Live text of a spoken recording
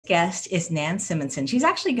guest is Nan Simonsen. She's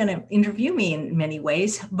actually going to interview me in many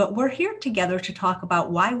ways, but we're here together to talk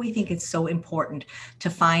about why we think it's so important to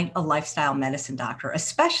find a lifestyle medicine doctor,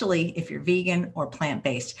 especially if you're vegan or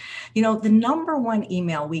plant-based. You know, the number one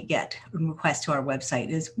email we get in request to our website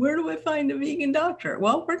is, where do I find a vegan doctor?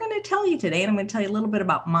 Well, we're going to tell you today, and I'm going to tell you a little bit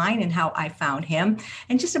about mine and how I found him,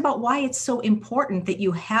 and just about why it's so important that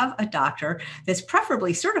you have a doctor that's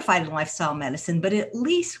preferably certified in lifestyle medicine, but at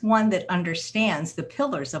least one that understands the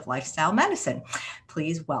pillars of lifestyle medicine.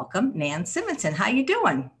 Please welcome Nan Simonsen. How you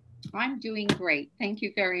doing? I'm doing great. Thank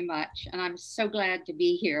you very much. And I'm so glad to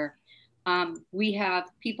be here. We have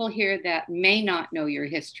people here that may not know your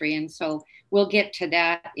history, and so we'll get to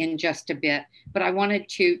that in just a bit. But I wanted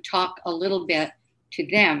to talk a little bit to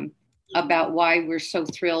them about why we're so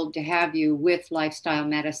thrilled to have you with lifestyle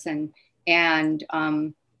medicine and,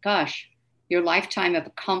 your lifetime of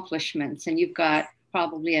accomplishments. And you've got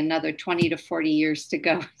probably another 20 to 40 years to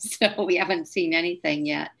go. So we haven't seen anything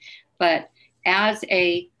yet. But as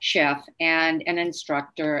a chef and an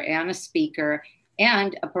instructor and a speaker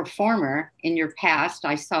and a performer in your past,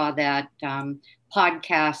 I saw that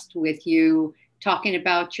podcast with you talking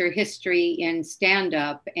about your history in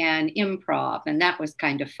stand-up and improv, and that was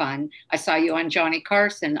kind of fun. I saw you on Johnny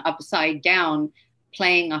Carson upside down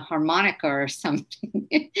playing a harmonica or something.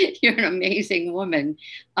 You're an amazing woman.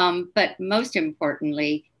 But most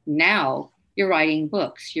importantly, now you're writing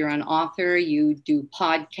books. You're an author, you do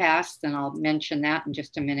podcasts, and I'll mention that in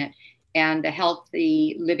just a minute, and the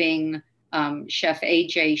Healthy Living Chef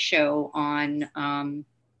AJ show on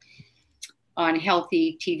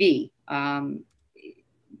Healthy TV.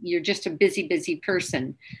 You're just a busy, busy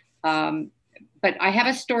person. But I have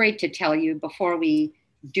a story to tell you before we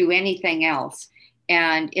do anything else.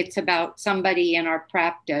 And it's about somebody in our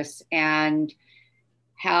practice and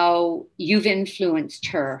how you've influenced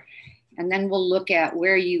her. And then we'll look at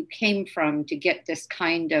where you came from to get this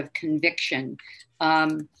kind of conviction.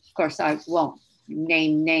 Of course, I won't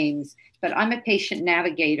name names, but I'm a patient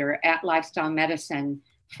navigator at Lifestyle Medicine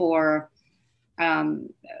for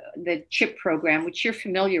the CHIP program, which you're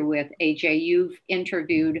familiar with, AJ. You've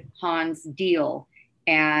interviewed Hans Deal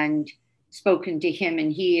and spoken to him,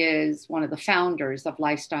 and he is one of the founders of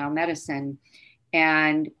Lifestyle Medicine.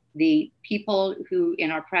 And the people who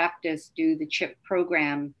in our practice do the CHIP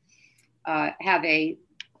program have a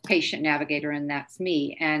patient navigator, and that's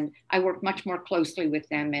me. And I work much more closely with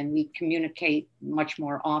them, and we communicate much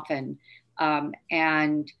more often.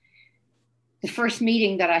 And the first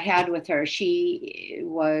meeting that I had with her, she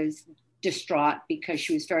was distraught because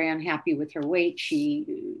she was very unhappy with her weight. She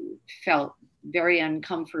felt very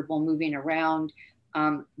uncomfortable moving around,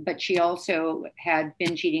 but she also had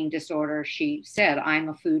binge eating disorder. She said, I'm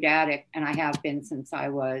a food addict, and I have been since I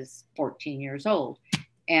was 14 years old.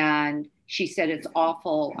 And she said, it's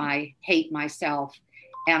awful. I hate myself.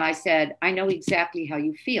 And I said, I know exactly how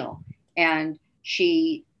you feel. And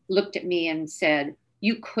she looked at me and said,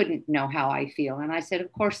 you couldn't know how I feel. And I said,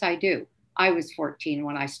 of course I do. I was 14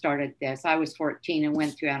 when I started this. I was 14 and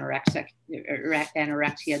went through anorexia,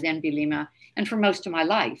 then bulimia, and for most of my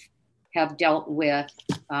life have dealt with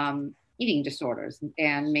eating disorders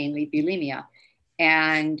and mainly bulimia.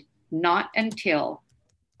 And not until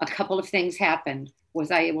a couple of things happened was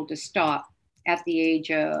I able to stop at the age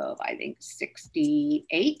of, I think,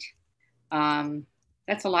 68.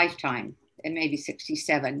 That's a lifetime, and maybe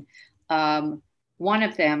 67. One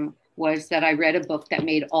of them was that I read a book that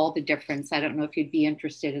made all the difference. I don't know if you'd be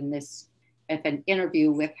interested in this, if an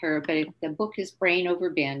interview with her, but the book is Brain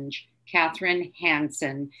Over Binge, Catherine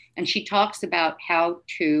Hansen. And she talks about how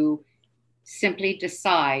to simply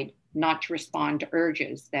decide not to respond to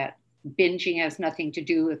urges, that binging has nothing to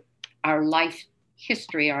do with our life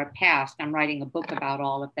history, our past. I'm writing a book about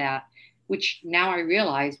all of that, which now I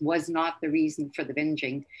realize was not the reason for the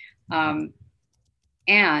binging.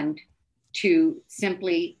 And to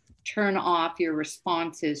simply turn off your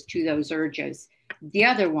responses to those urges. The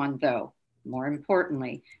other one, though, more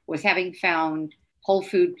importantly, was having found whole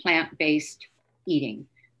food, plant-based eating,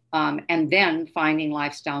 and then finding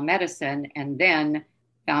lifestyle medicine, and then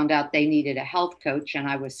found out they needed a health coach, and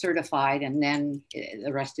I was certified, and then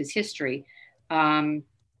the rest is history.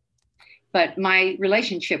 But my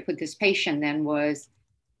relationship with this patient then was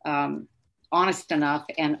honest enough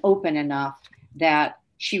and open enough that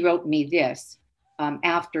she wrote me this.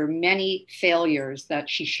 After many failures that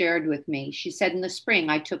she shared with me, she said, in the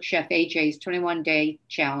spring, I took Chef AJ's 21-day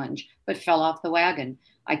challenge, but fell off the wagon.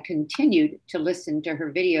 I continued to listen to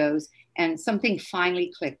her videos, and something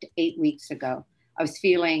finally clicked 8 weeks ago. I was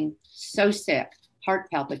feeling so sick, heart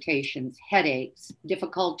palpitations, headaches,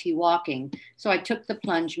 difficulty walking. So I took the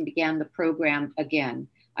plunge and began the program again.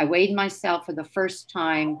 I weighed myself for the first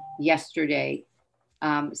time yesterday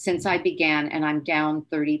since I began, and I'm down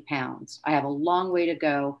 30 pounds. I have a long way to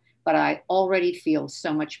go, but I already feel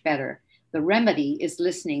so much better. The remedy is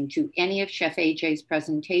listening to any of Chef AJ's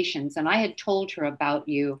presentations. And I had told her about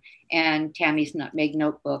you and Tammy's Nutmeg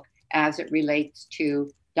Notebook as it relates to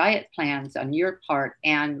diet plans on your part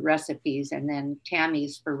and recipes, and then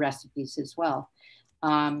Tammy's for recipes as well.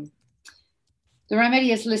 The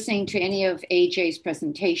remedy is listening to any of AJ's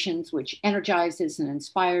presentations, which energizes and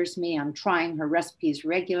inspires me. I'm trying her recipes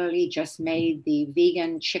regularly. Just made the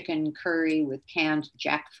vegan chicken curry with canned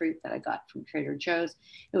jackfruit that I got from Trader Joe's.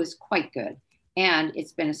 It was quite good. And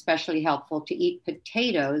it's been especially helpful to eat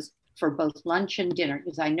potatoes for both lunch and dinner,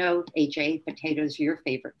 because I know, AJ, potatoes are your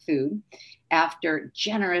favorite food, after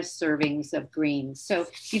generous servings of greens. So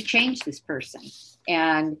you've changed this person.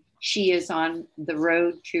 And she is on the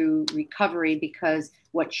road to recovery, because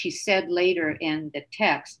what she said later in the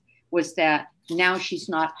text was that now she's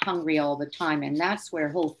not hungry all the time. And that's where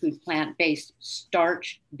whole food, plant-based,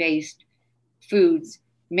 starch-based foods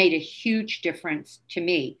made a huge difference to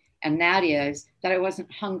me. And that is that I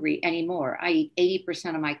wasn't hungry anymore. I eat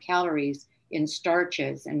 80% of my calories in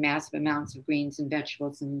starches and massive amounts of greens and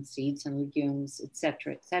vegetables and seeds and legumes, et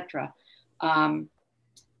cetera, et cetera.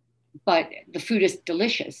 But the food is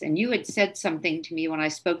delicious. And you had said something to me when I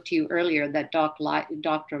spoke to you earlier that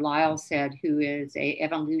Dr. Lyle said, who is an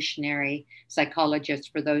evolutionary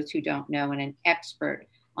psychologist, for those who don't know, and an expert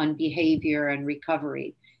on behavior and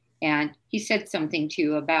recovery. And he said something to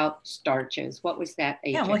you about starches. What was that,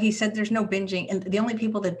 AJ? Yeah, well, he said there's no binging. And the only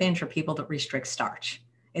people that binge are people that restrict starch.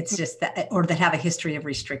 It's just that, or that have a history of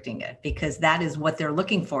restricting it, because that is what they're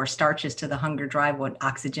looking for. Starch is to the hunger drive what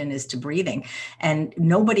oxygen is to breathing. And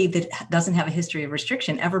nobody that doesn't have a history of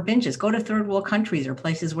restriction ever binges. Go to third world countries or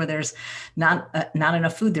places where there's not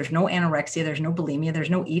enough food. There's no anorexia, there's no bulimia, there's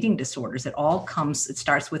no eating disorders. It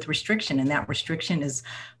starts with restriction, and that restriction is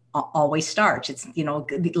always starch. It's, you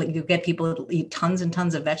get people that eat tons and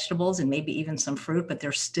tons of vegetables and maybe even some fruit, but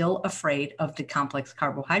they're still afraid of the complex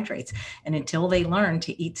carbohydrates. And until they learn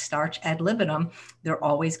to eat starch ad libitum, they're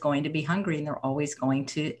always going to be hungry, and they're always going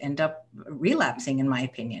to end up relapsing, in my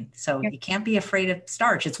opinion. So you can't be afraid of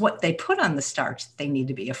starch. It's what they put on the starch that they need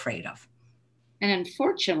to be afraid of. And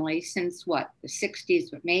unfortunately, since the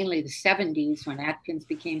 60s, but mainly the 70s, when Atkins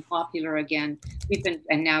became popular again,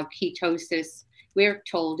 and now ketosis, we're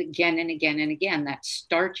told again and again and again that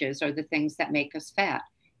starches are the things that make us fat.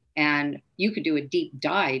 And you could do a deep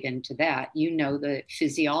dive into that. You know the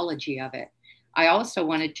physiology of it. I also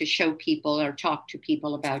wanted to show people or talk to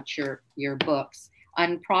people about your books.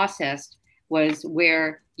 Unprocessed was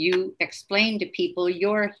where you explain to people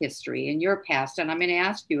your history and your past. And I'm going to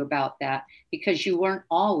ask you about that, because you weren't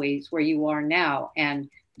always where you are now. And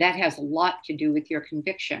that has a lot to do with your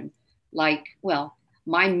conviction.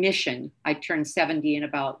 My mission, I turned 70 in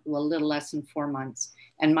about a little less than 4 months.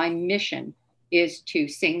 And my mission is to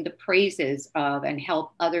sing the praises of and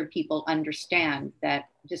help other people understand that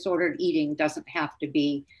disordered eating doesn't have to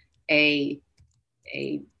be a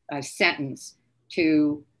sentence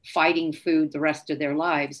to fighting food the rest of their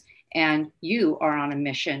lives. And you are on a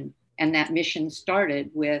mission. And that mission started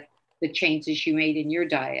with the changes you made in your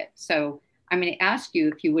diet. So I'm going to ask you,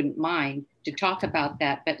 if you wouldn't mind, to talk about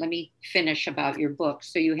that, but let me finish about your book.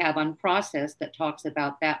 So you have Unprocessed that talks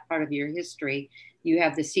about that part of your history. You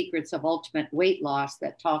have The Secrets of Ultimate Weight Loss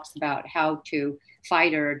that talks about how to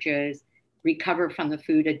fight urges, recover from the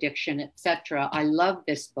food addiction, etc. I love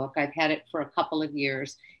this book. I've had it for a couple of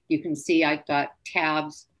years. You can see I've got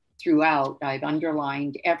tabs throughout. I've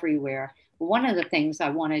underlined everywhere. One of the things I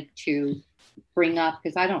wanted to bring up,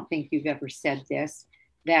 because I don't think you've ever said this,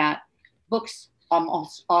 that books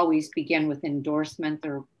almost always begin with endorsement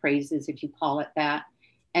or praises, if you call it that.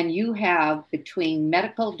 And you have, between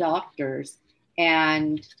medical doctors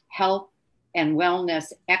and health and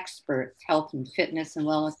wellness experts, health and fitness and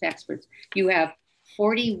wellness experts, you have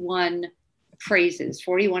 41 praises,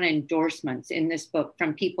 41 endorsements in this book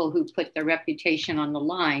from people who put their reputation on the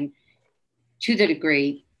line, to the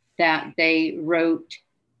degree that they wrote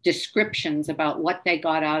descriptions about what they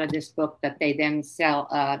got out of this book that they then sell,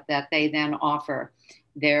 that they then offer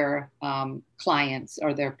their clients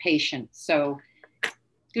or their patients. So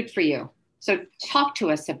good for you. So talk to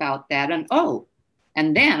us about that.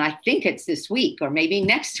 And then I think it's this week or maybe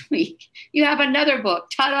next week, you have another book.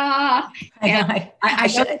 Ta-da! I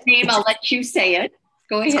know the name. I'll let you say it.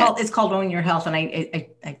 Go ahead. It's called Own Your Health. And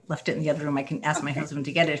I left it in the other room. I can ask my husband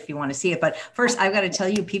to get it if you want to see it. But first, I've got to tell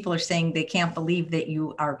you, people are saying they can't believe that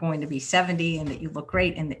you are going to be 70 and that you look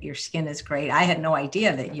great and that your skin is great. I had no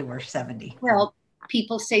idea that you were 70. Well,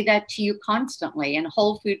 people say that to you constantly, and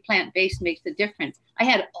whole food plant-based makes a difference. I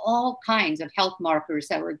had all kinds of health markers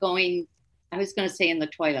that were going, I was going to say in the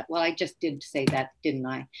toilet. Well, I just did say that, didn't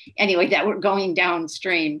I? Anyway, that were going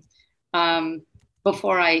downstream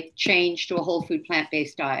before I changed to a whole food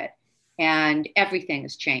plant-based diet. And everything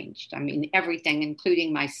has changed. I mean, everything,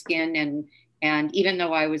 including my skin. And even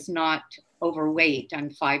though I was not overweight,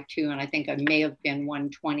 I'm 5'2", and I think I may have been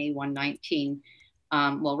 120, 119.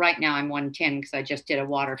 Well, right now I'm 110 because I just did a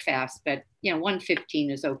water fast, but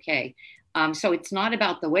 115 is okay. So it's not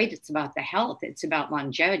about the weight, it's about the health. It's about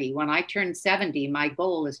longevity. When I turn 70, my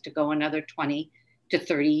goal is to go another 20 to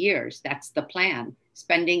 30 years. That's the plan,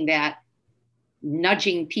 spending that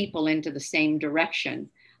nudging people into the same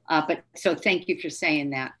direction. But so thank you for saying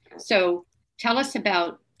that. So tell us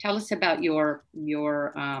about your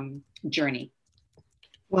journey.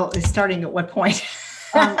 Well, it's starting at what point?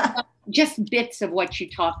 Just bits of what you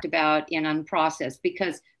talked about in Unprocessed,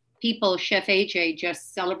 because Chef AJ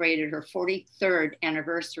just celebrated her 43rd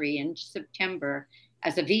anniversary in September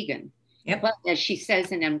as a vegan. Yep. But as she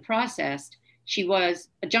says in Unprocessed, she was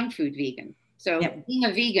a junk food vegan. So being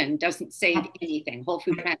a vegan doesn't save anything. Whole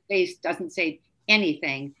food plant-based doesn't save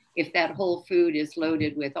anything if that whole food is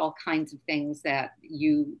loaded with all kinds of things that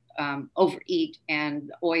you overeat,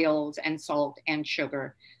 and oils and salt and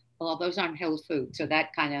sugar. Well, those aren't whole food. So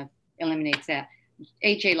that kind of eliminates that.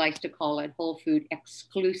 AJ likes to call it whole food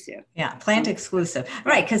exclusive. Yeah, plant exclusive.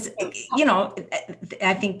 Right, because,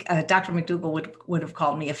 I think Dr. McDougall would have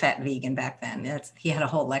called me a fat vegan back then. He had a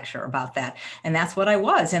whole lecture about that. And that's what I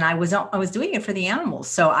was. And I was doing it for the animals.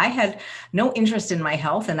 So I had no interest in my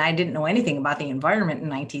health, and I didn't know anything about the environment in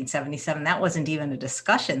 1977. That wasn't even a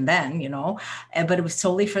discussion then, but it was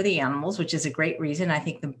solely for the animals, which is a great reason. I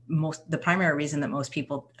think the primary reason that most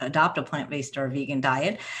people adopt a plant-based or a vegan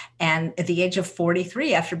diet. And at the age of 43,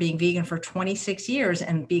 after being vegan for 26 years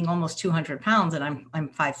and being almost 200 pounds, and I'm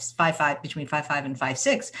 5'5", between 5'5" and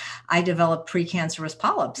 5'6", I developed precancerous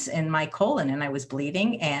polyps in my colon, and I was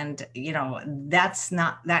bleeding. And that's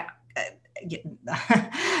not that.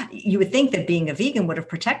 You would think that being a vegan would have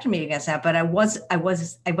protected me against that, but I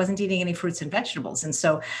wasn't eating any fruits and vegetables. And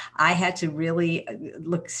so I had to really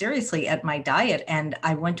look seriously at my diet. And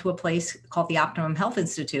I went to a place called the Optimum Health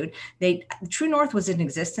Institute. True North was in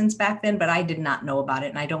existence back then, but I did not know about it.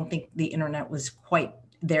 And I don't think the internet was quite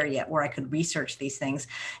there yet where I could research these things.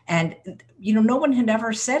 And, no one had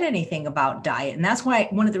ever said anything about diet. And that's why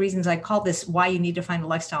one of the reasons I call this why you need to find a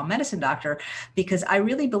lifestyle medicine doctor, because I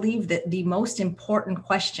really believe that the most important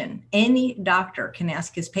question any doctor can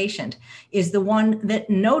ask his patient is the one that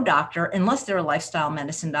no doctor, unless they're a lifestyle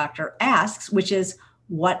medicine doctor, asks, which is,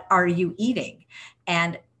 what are you eating?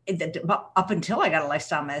 And up until I got a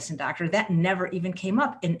lifestyle medicine doctor, that never even came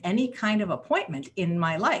up in any kind of appointment in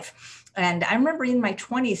my life. And I remember in my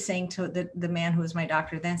 20s saying to the man who was my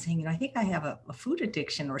doctor then, saying, I think I have a food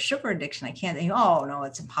addiction or sugar addiction. I can't think, oh, no,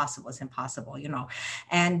 it's impossible. It's impossible,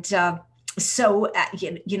 And so,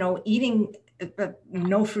 eating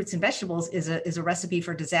no fruits and vegetables is a recipe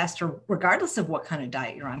for disaster, regardless of what kind of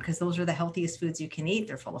diet you're on, because those are the healthiest foods you can eat.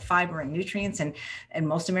 They're full of fiber and nutrients, and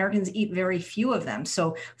most Americans eat very few of them.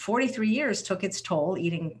 So 43 years took its toll,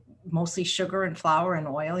 eating mostly sugar and flour and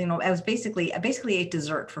oil. I basically ate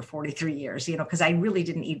dessert for 43 years, because I really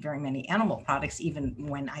didn't eat very many animal products, even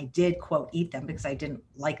when I did, quote, eat them, because I didn't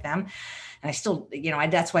like them. And I still,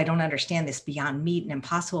 that's why I don't understand this Beyond Meat and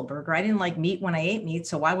Impossible Burger. I didn't like meat when I ate meat.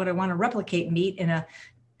 So why would I want to replicate meat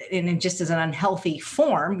in just as an unhealthy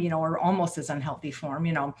form, or almost as unhealthy form,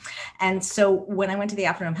 And so when I went to the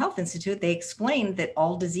Optimum Health Institute, they explained that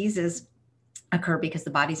all diseases occur because the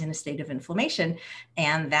body's in a state of inflammation,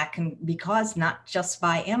 and that can be caused not just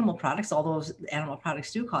by animal products, although animal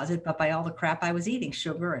products do cause it, but by all the crap I was eating: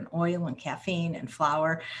 sugar and oil and caffeine and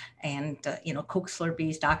flour and Coke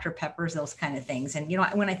Slurpees, Dr. Peppers, those kind of things. And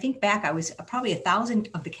when I think back, I was probably 1,000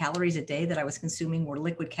 of the calories a day that I was consuming were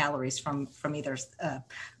liquid calories from either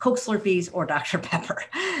Coke Slurpees or Dr. Pepper.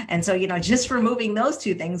 And so just removing those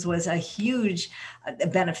two things was a huge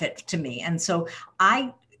benefit to me. And so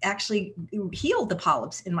I actually healed the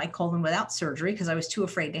polyps in my colon without surgery, because I was too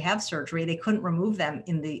afraid to have surgery. They couldn't remove them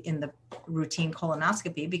in the routine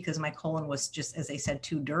colonoscopy because my colon was just, as I said,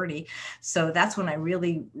 too dirty. So that's when I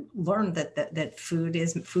really learned that food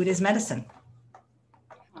is medicine.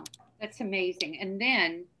 That's amazing. And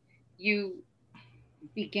then you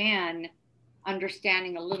began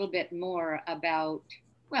understanding a little bit more about,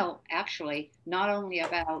 well, actually, not only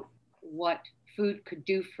about what food could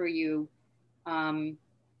do for you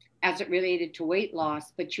as it related to weight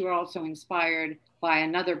loss, but you were also inspired by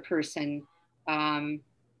another person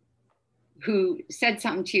who said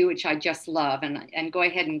something to you, which I just love, and go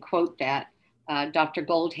ahead and quote that, Dr.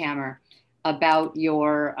 Goldhammer, about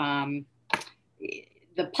your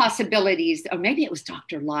the possibilities, or maybe it was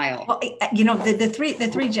Dr. Lyle. Well, the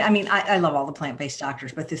three, I mean, I love all the plant-based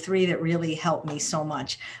doctors, but the three that really helped me so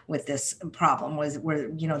much with this problem were,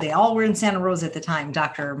 they all were in Santa Rosa at the time,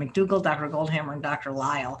 Dr. McDougall, Dr. Goldhammer, and Dr.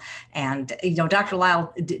 Lyle. And, Dr.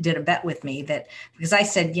 Lyle did a bet with me that, because I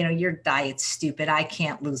said, your diet's stupid. I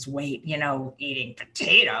can't lose weight, eating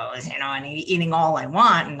potatoes, and eating all I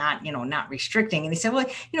want and not restricting. And he said, well,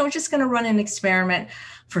 we're just going to run an experiment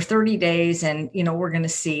for 30 days and, we're going to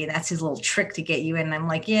see. That's his little trick to get you in. And I'm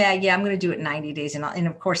like, yeah, I'm going to do it 90 days. And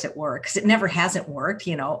of course it works. It never hasn't worked.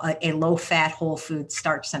 A low fat, whole food,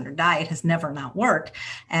 starch centered diet has never not worked.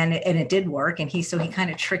 And it did work. And he kind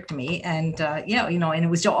of tricked me. And, and it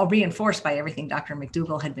was all reinforced by everything Dr.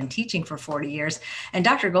 McDougall had been teaching for 40 years. And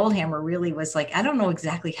Dr. Goldhammer really was like, I don't know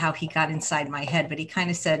exactly how he got inside my head, but he kind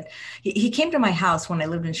of said, he came to my house when I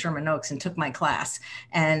lived in Sherman Oaks and took my class.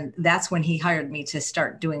 And that's when he hired me to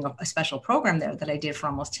start doing a special program there that I did for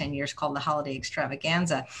almost 10 years called the Holiday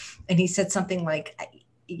Extravaganza. And he said something like,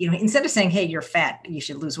 instead of saying, hey, you're fat, you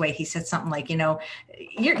should lose weight, he said something like,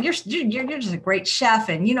 you're just a great chef.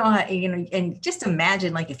 And, and just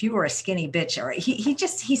imagine like if you were a skinny bitch, or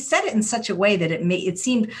he said it in such a way that it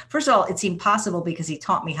seemed, first of all, it seemed possible because he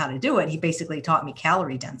taught me how to do it. He basically taught me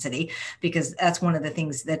calorie density, because that's one of the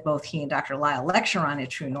things that both he and Dr. Lyle lecture on at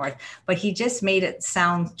True North, but he just made it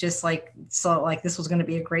sound just like this was going to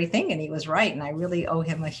be a great thing. And he was right. And I really owe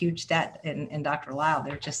him a huge debt in Dr. Lyle.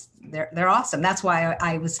 They're awesome. That's why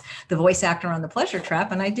I was the voice actor on The Pleasure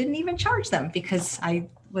Trap, and I didn't even charge them because I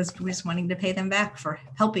was just wanting to pay them back for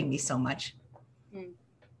helping me so much.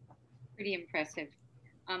 Pretty impressive.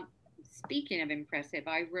 Speaking of impressive,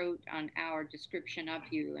 I wrote on our description of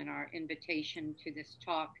you and our invitation to this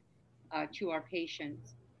talk to our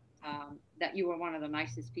patients that you were one of the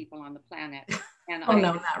nicest people on the planet. And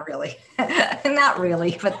no, not really. Not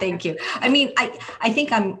really, but thank you. I mean, I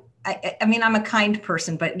think I'm a kind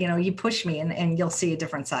person, but you push me and you'll see a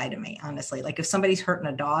different side of me, honestly. Like if somebody's hurting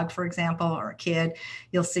a dog, for example, or a kid,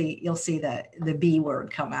 you'll see the B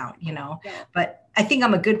word come out, Yeah. But I think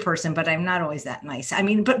I'm a good person, but I'm not always that nice. I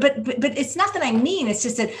mean, but it's not that I'm mean. It's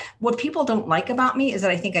just that what people don't like about me is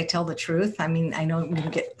that I think I tell the truth. I mean, I know I'm going to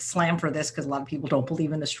get slammed for this because a lot of people don't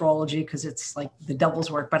believe in astrology because it's like the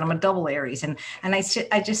devil's work, but I'm a double Aries. And I say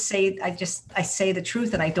the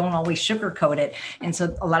truth, and I don't always sugarcoat it. And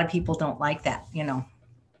so a lot of people don't like that,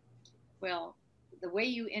 Well, the way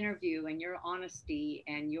you interview and your honesty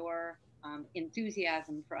and your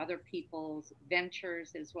enthusiasm for other people's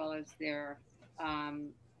ventures as well as their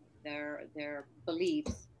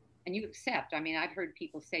beliefs, and you accept. I mean, I've heard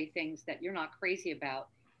people say things that you're not crazy about,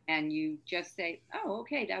 and you just say, oh,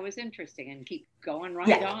 okay, that was interesting, and keep going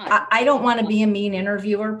right on. I don't want to be a mean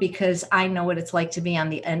interviewer because I know what it's like to be on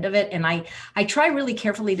the end of it. And I try really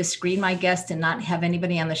carefully to screen my guests and not have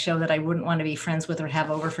anybody on the show that I wouldn't want to be friends with or have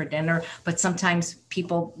over for dinner. But sometimes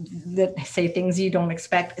people that say things you don't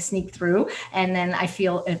expect sneak through. And then I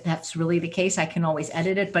feel if that's really the case, I can always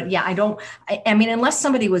edit it. But yeah, I mean, unless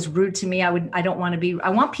somebody was rude to me, I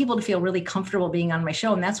want people to feel really comfortable being on my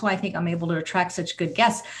show. And that's why I think I'm able to attract such good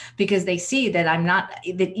guests, because they see that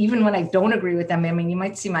that even when I don't agree with them, I mean, you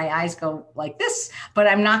might see my eyes go like this, but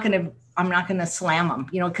I'm not going to slam them,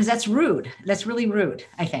 because that's rude. That's really rude,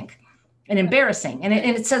 I think, and embarrassing. And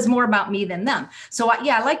it says more about me than them. So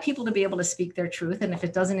I like people to be able to speak their truth. And if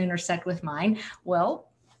it doesn't intersect with mine, well,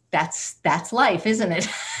 that's life, isn't it?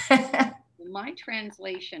 My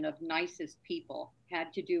translation of nicest people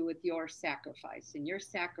had to do with your sacrifice. And your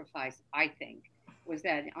sacrifice, I think, was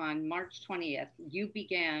that on March 20th, you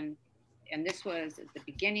began, and this was at the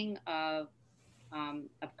beginning of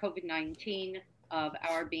COVID-19, of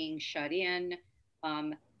our being shut in,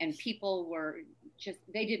 and people were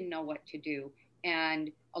they didn't know what to do.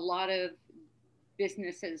 And a lot of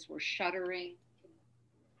businesses were shuttering.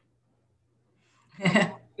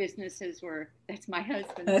 Businesses were, that's my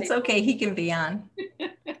husband. That's okay. He can be on.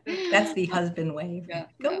 That's the husband wave. Yeah,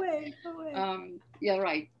 go away. Yeah,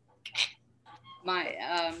 right.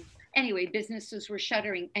 Anyway, businesses were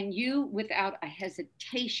shuttering, and you, without a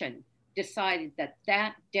hesitation, decided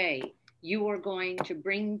that day you were going to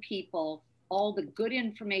bring people all the good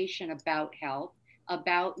information about health,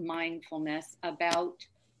 about mindfulness, about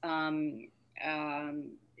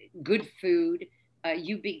good food.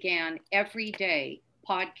 You began every day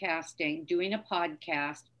podcasting, doing a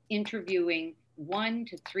podcast, interviewing 1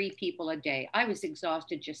 to 3 people a day. I was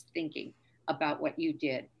exhausted just thinking about what you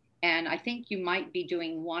did. And I think you might be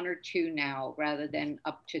doing 1 or 2 now rather than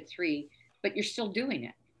up to 3, but you're still doing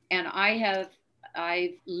it. and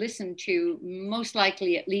I've listened to most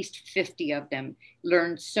likely at least 50 of them,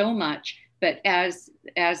 learned so much. But as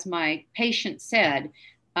my patient said,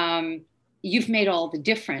 you've made all the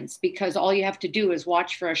difference, because all you have to do is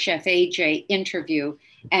watch for a Chef AJ interview,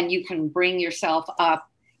 and you can bring yourself up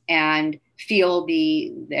and feel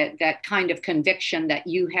that kind of conviction that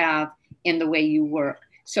you have in the way you work.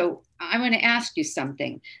 So I'm going to ask you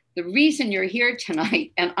something. The reason you're here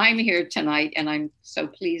tonight, and I'm here tonight, and I'm so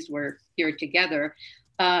pleased we're here together,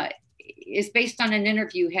 is based on an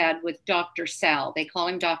interview had with Dr. Sal. They call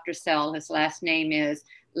him Dr. Sal. His last name is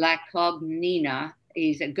La Cognina.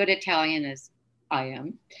 He's a good Italian, as I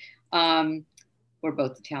am. We're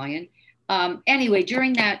both Italian. Anyway,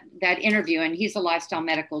 during that interview, and he's a lifestyle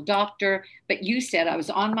medical doctor, but you said, I was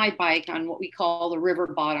on my bike on what we call the river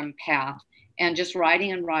bottom path, and just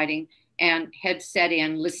riding and riding, and had set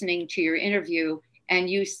in listening to your interview. And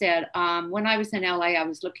you said, when I was in LA, I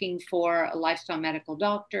was looking for a lifestyle medical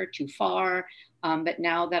doctor, too far. But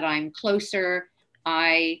now that I'm closer,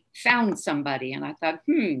 I found somebody. And I thought,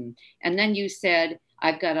 And then you said,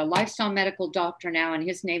 I've got a lifestyle medical doctor now, and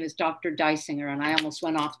his name is Dr. Dysinger. And I almost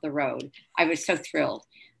went off the road. I was so thrilled.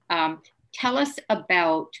 Tell us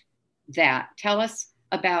about that. Tell us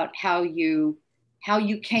about how you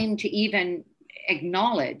came to even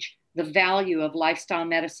acknowledge the value of lifestyle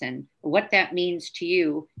medicine, what that means to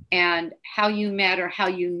you, and how you met or how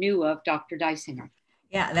you knew of Dr. Dysinger.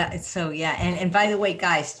 Yeah, that is so, yeah. And by the way,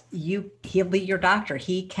 guys, he'll be your doctor.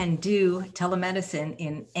 He can do telemedicine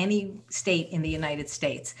in any state in the United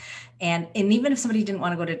States. And even if somebody didn't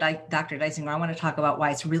want to go to Dr. Dysinger, I want to talk about why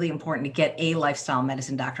it's really important to get a lifestyle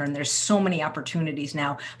medicine doctor. And there's so many opportunities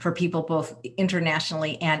now for people both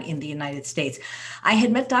internationally and in the United States. I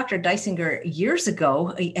had met Dr. Dysinger years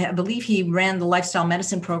ago. I believe he ran the lifestyle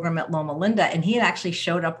medicine program at Loma Linda, and he had actually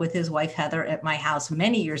showed up with his wife, Heather, at my house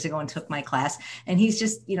many years ago and took my class. And he's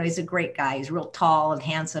just, he's a great guy. He's real tall and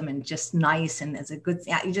handsome and just nice. And is a good,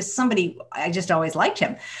 just somebody, I just always liked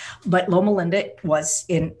him. But Loma Linda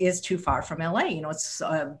is too far from LA. It's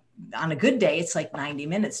on a good day, it's like 90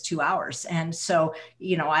 minutes, 2 hours. And so,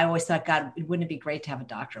 I always thought, God, wouldn't it be great to have a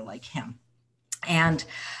doctor like him? And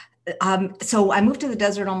so I moved to the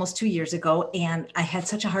desert almost 2 years ago, and I had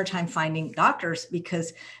such a hard time finding doctors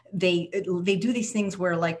because they do these things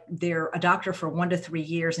where like they're a doctor for 1 to 3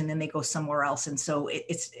 years and then they go somewhere else. And so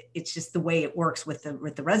it's just the way it works with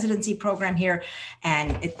the residency program here.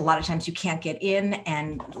 And a lot of times you can't get in,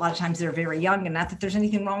 and a lot of times they're very young, and not that there's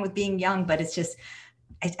anything wrong with being young, but it's just,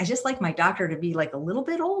 I just like my doctor to be like a little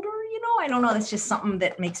bit older, I don't know. That's just something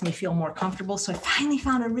that makes me feel more comfortable. So I finally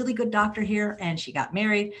found a really good doctor here, and she got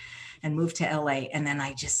married and moved to LA. And then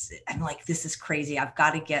I'm like, this is crazy. I've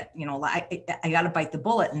got to get, I got to bite the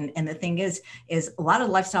bullet. And the thing is a lot of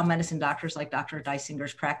lifestyle medicine doctors like Dr.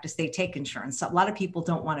 Dysinger's practice, they take insurance. So a lot of people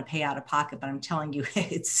don't want to pay out of pocket, but I'm telling you,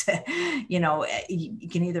 it's, you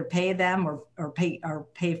can either pay them or pay.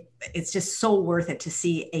 It's just so worth it to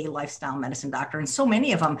see a lifestyle medicine doctor. And so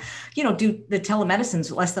many of them, do the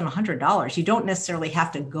telemedicines less than $100. You don't necessarily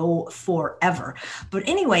have to go forever. But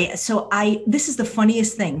anyway, so this is the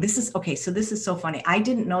funniest thing. So this is so funny. I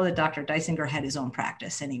didn't know that Dr. Dysinger had his own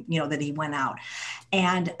practice, and that he went out.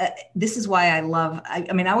 And this is why I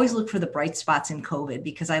always look for the bright spots in COVID,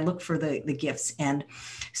 because I look for the gifts. And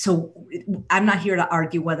so I'm not here to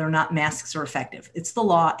argue whether or not masks are effective. It's the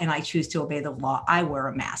law, and I choose to obey the law. I wear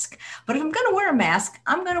a mask. But if I'm going to wear a mask,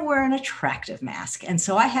 I'm going to wear an attractive mask. And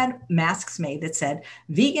so I had masks made that said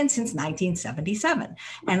vegan since 1977.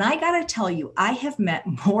 And I got to tell you, I have met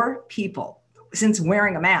more people since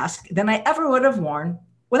wearing a mask than I ever would have worn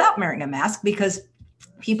without wearing a mask, because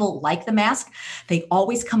people like the mask. They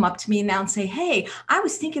always come up to me now and say, hey, I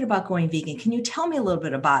was thinking about going vegan. Can you tell me a little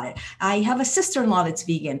bit about it? I have a sister-in-law that's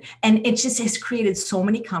vegan. And it just has created so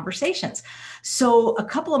many conversations. So a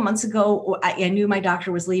couple of months ago, I knew my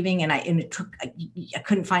doctor was leaving, and I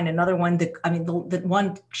couldn't find another one. The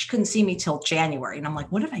one, she couldn't see me till January. And I'm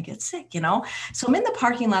like, what if I get sick? So I'm in the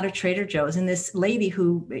parking lot of Trader Joe's, and this lady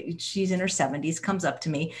she's in her 70s comes up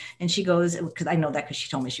to me, and she goes, because I know that because she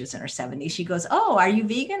told me she was in her 70s. She goes, oh, are you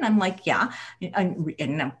vegan? I'm like, yeah.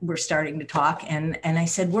 And we're starting to talk. And I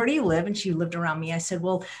said, where do you live? And she lived around me. I said,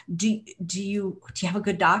 well, do you have a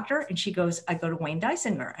good doctor? And she goes, I go to Wayne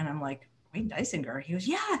Dysinger. And I'm like, Wayne Dysinger? He goes,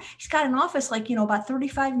 yeah, he's got an office about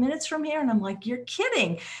 35 minutes from here. And I'm like, you're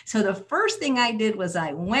kidding. So the first thing I did was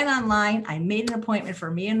I went online, I made an appointment for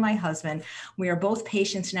me and my husband. We are both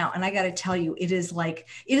patients now. And I got to tell you, it is like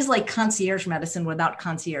concierge medicine without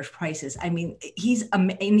concierge prices. I mean,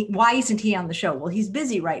 why isn't he on the show? Well, he's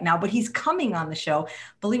busy right now, but he's coming on the show,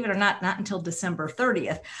 believe it or not until December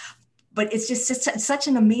 30th. but it's just such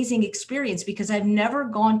an amazing experience because I've never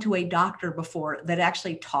gone to a doctor before that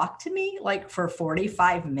actually talked to me like for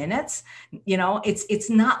 45 minutes. It's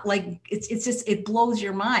not like it's just, it blows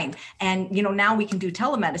your mind. And now we can do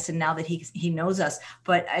telemedicine now that he knows us.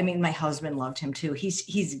 But I mean, my husband loved him too.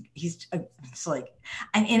 It's like,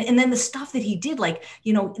 and then the stuff that he did, like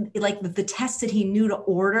like the tests that he knew to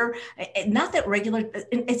order. Not that regular,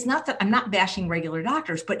 it's not that I'm not bashing regular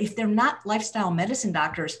doctors, but if they're not lifestyle medicine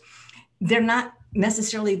doctors, they're not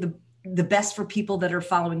necessarily the best for people that are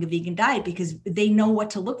following a vegan diet, because they know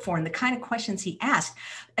what to look for and the kind of questions he asked.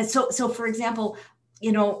 And so for example,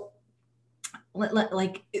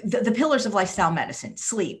 like the pillars of lifestyle medicine: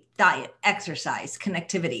 sleep, diet, exercise,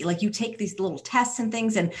 connectivity. Like you take these little tests and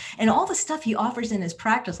things, and all the stuff he offers in his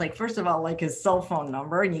practice, like first of all, like his cell phone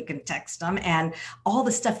number, and you can text him, and all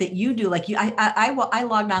the stuff that you do. Like I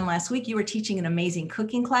logged on last week, you were teaching an amazing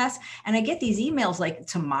cooking class, and I get these emails like,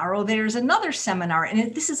 tomorrow there's another seminar,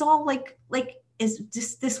 and this is all like is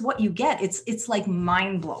just this what you get. It's like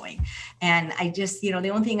mind blowing. And I just, the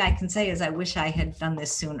only thing I can say is I wish I had done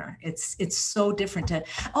this sooner. It's so different to,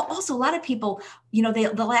 also a lot of people,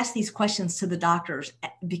 they'll ask these questions to the doctors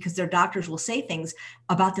because their doctors will say things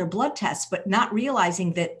about their blood tests, but not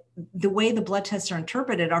realizing that the way the blood tests are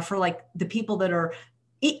interpreted are for like the people that are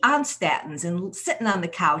on statins and sitting on the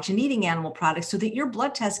couch and eating animal products, so that your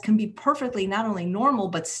blood test can be perfectly not only normal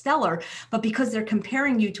but stellar. But because they're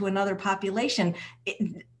comparing you to another population,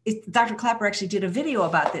 Dr. Clapper actually did a video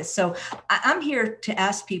about this. So I'm here to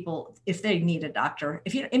ask people if they need a doctor.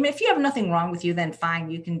 If you have nothing wrong with you, then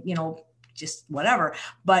fine, you can just whatever,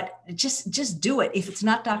 but just do it. If it's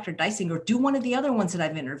not Dr. Deisinger, do one of the other ones that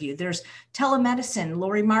I've interviewed. There's telemedicine,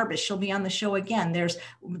 Lori Marbus, she'll be on the show again. There's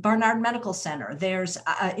Barnard Medical Center. There's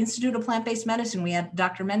Institute of Plant-Based Medicine. We had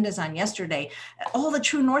Dr. Mendez on yesterday. All the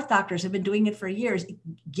True North doctors have been doing it for years.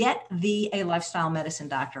 Get a lifestyle medicine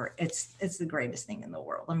doctor. It's the greatest thing in the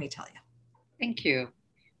world, let me tell you. Thank you.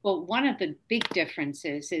 Well, one of the big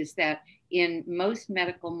differences is that in most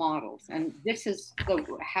medical models, and this is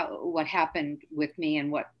what happened with me and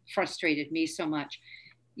what frustrated me so much,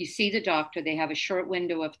 you see the doctor, they have a short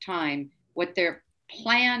window of time. What their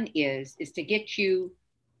plan is to get you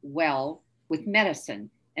well with medicine.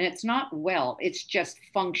 And it's not well, it's just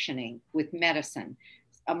functioning with medicine.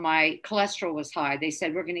 My cholesterol was high. They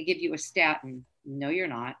said, we're going to give you a statin. No, you're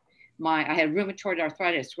not. I had rheumatoid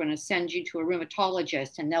arthritis. We're going to send you to a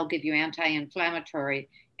rheumatologist and they'll give you anti-inflammatory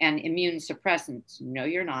and immune suppressants. No,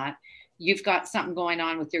 you're not. You've got something going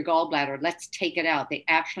on with your gallbladder. Let's take it out. They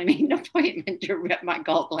actually made an appointment to rip my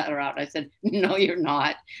gallbladder out. I said, no, you're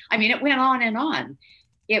not. I mean, it went on and on.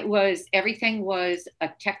 Everything was a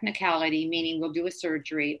technicality, meaning we'll do a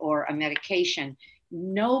surgery or a medication.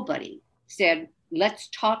 Nobody said, let's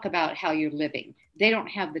talk about how you're living. They don't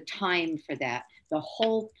have the time for that. The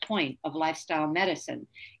whole point of lifestyle medicine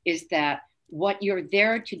is that what you're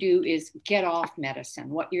there to do is get off medicine.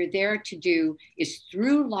 What you're there to do is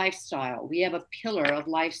through lifestyle. We have a pillar of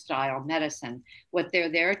lifestyle medicine. What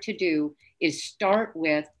they're there to do is start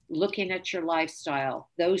with looking at your lifestyle,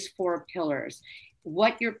 those 4 pillars,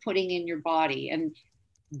 what you're putting in your body. And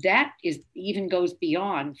that even goes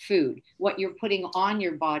beyond food. What you're putting on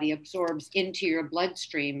your body absorbs into your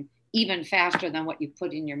bloodstream even faster than what you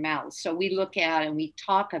put in your mouth. So we look at and we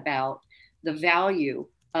talk about the value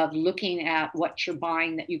of looking at what you're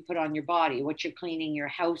buying that you put on your body, what you're cleaning your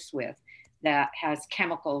house with that has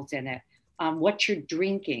chemicals in it, what you're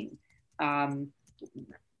drinking.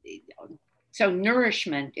 So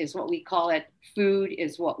nourishment is what we call it. Food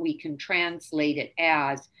is what we can translate it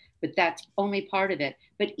as, but that's only part of it.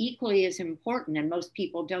 But equally as important, and most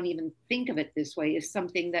people don't even think of it this way, is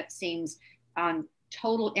something that seems on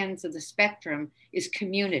total ends of the spectrum, is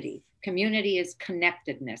community. Community is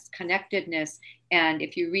connectedness. And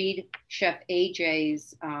if you read Chef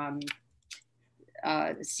AJ's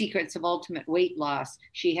Secrets of Ultimate Weight Loss,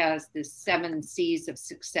 she has the 7 C's of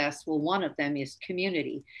success. Well, one of them is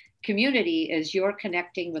community. Community is you're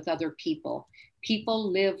connecting with other people. People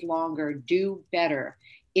live longer, do better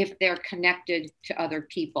if they're connected to other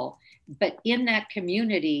people. But in that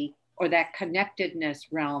community or that connectedness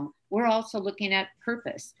realm, we're also looking at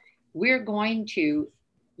purpose. We're going to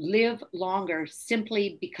live longer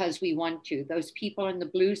simply because we want to. Those people in the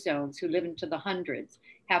blue zones who live into the hundreds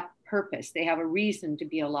have purpose. They have a reason to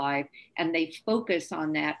be alive, and they focus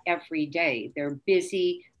on that every day. They're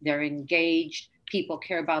busy, they're engaged, people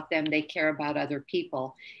care about them, they care about other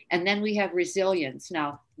people. And then we have resilience.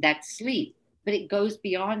 Now, that's sleep, but it goes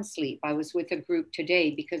beyond sleep. I was with a group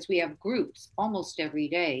today because we have groups almost every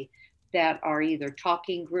day that are either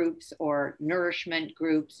talking groups or nourishment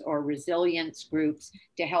groups or resilience groups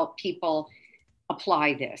to help people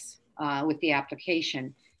apply this with the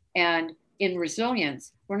application. And in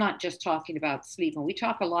resilience, we're not just talking about sleep. And we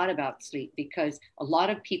talk a lot about sleep because a lot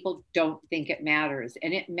of people don't think it matters.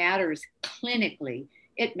 And it matters clinically.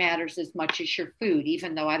 It matters as much as your food,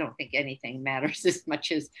 even though I don't think anything matters as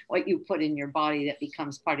much as what you put in your body that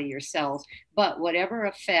becomes part of your cells. But whatever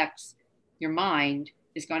affects your mind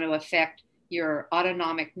is going to affect your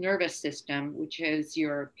autonomic nervous system, which is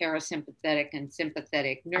your parasympathetic and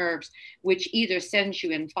sympathetic nerves, which either sends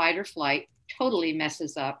you in fight or flight, totally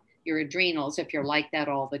messes up your adrenals if you're like that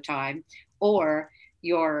all the time, or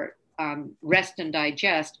your rest and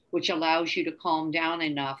digest, which allows you to calm down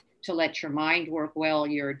enough to let your mind work well,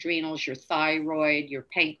 your adrenals, your thyroid, your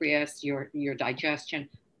pancreas, your digestion.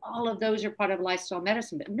 All of those are part of lifestyle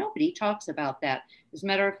medicine, but nobody talks about that. As a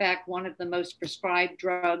matter of fact, one of the most prescribed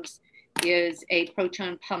drugs is a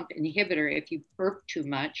proton pump inhibitor. If you burp too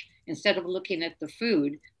much, instead of looking at the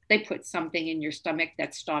food, they put something in your stomach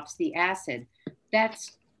that stops the acid.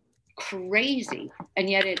 That's crazy. And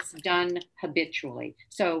yet it's done habitually.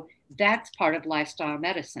 So that's part of lifestyle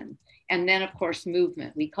medicine. And then, of course,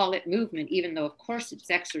 movement. We call it movement, even though, of course, it's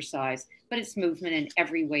exercise, but it's movement in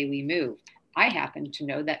every way we move. I happen to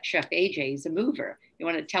know that Chef AJ is a mover. You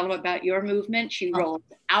want to tell them about your movement? She rolls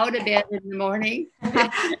out of bed in the morning.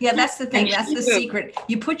 Yeah, that's the thing. That's the secret.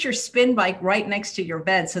 You put your spin bike right next to your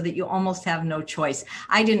bed so that you almost have no choice.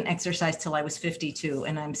 I didn't exercise till I was 52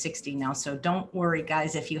 and I'm 60 now. So don't worry,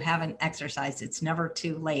 guys, if you haven't exercised, it's never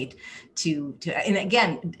too late to and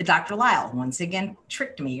again, Dr. Lyle once again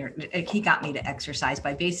tricked me, or he got me to exercise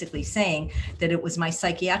by basically saying that it was my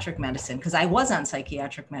psychiatric medicine, because I was on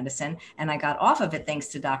psychiatric medicine and I got off of it thanks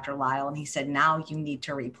to Dr. Lyle. And he said, now you need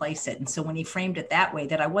to replace it. And so when he framed it that way,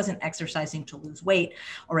 that I wasn't exercising to lose weight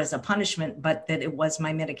or as a punishment, but that it was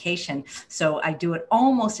my medication. So I do it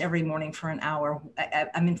almost every morning for an hour.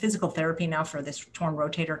 I'm in physical therapy now for this torn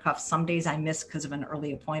rotator cuff. Some days I miss because of an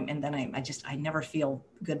early appointment. Then I never feel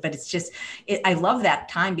good, but it's just, I love that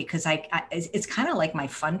time because it's kind of like my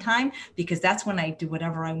fun time, because that's when I do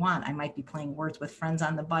whatever I want. I might be playing words with friends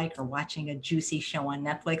on the bike or watching a juicy show on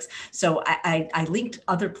Netflix. So I linked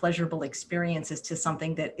other pleasurable experiences to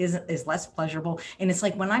something that is less pleasurable. And it's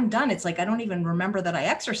like, when I'm done, it's like, I don't even remember that I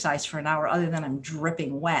exercised for an hour other than I'm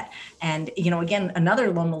dripping wet. And, again,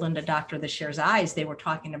 another Loma Linda doctor that shares eyes, they were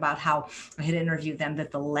talking about how I had interviewed them,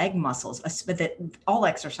 that the leg muscles, but that all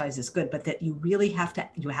exercise is good, but that you really have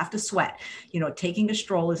to sweat. Taking a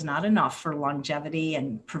stroll is not enough for longevity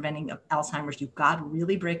and preventing Alzheimer's. You've got to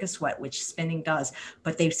really break a sweat, which spinning does.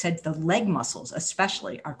 But they've said the leg muscles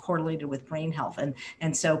especially are correlated with brain health.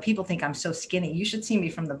 And so people think I'm so skinny. You should see me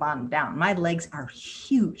from the bottom down. My legs are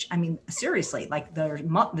huge. I mean, seriously, like they're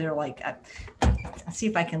like, I'll see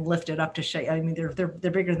if I can lift it up to show you. I mean, they're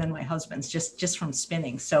bigger than my husband's just from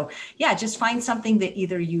spinning. So yeah, just find something that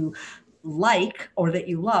either you like or that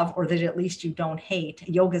you love, or that at least you don't hate.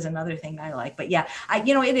 Yoga is another thing I like, but yeah,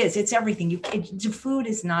 it's everything. Food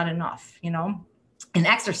is not enough, and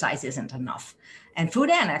exercise isn't enough, and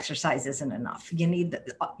food and exercise isn't enough. You need,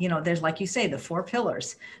 there's, like you say, the 4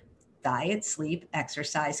 pillars: diet, sleep,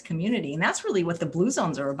 exercise, community. And that's really what the Blue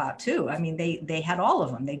Zones are about too. I mean, they had all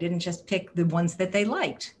of them. They didn't just pick the ones that they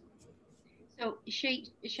liked. So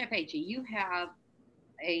Chef AG, you have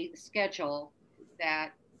a schedule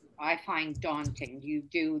that I find daunting. You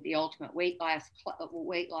do the ultimate weight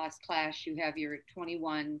loss class. You have your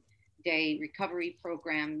 21-day recovery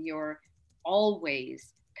program. You're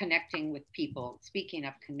always connecting with people. Speaking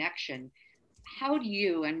of connection, how do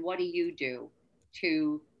you and what do you do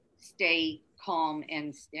to stay calm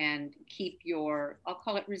and keep your, I'll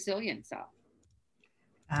call it, resilience up?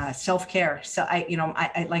 Self-care. So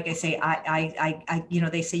I like I say,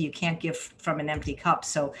 they say you can't give from an empty cup.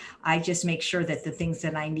 So I just make sure that the things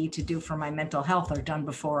that I need to do for my mental health are done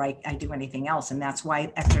before I do anything else. And that's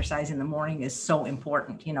why exercise in the morning is so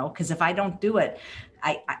important, because if I don't do it,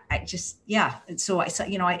 I just, yeah. So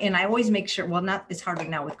I always make sure, well, not, it's harder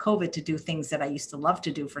now with COVID to do things that I used to love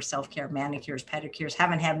to do for self-care, manicures, pedicures.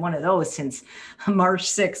 Haven't had one of those since March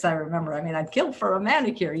 6th. I remember, I'd kill for a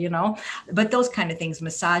manicure, but those kind of things,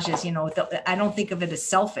 massages, I don't think of it as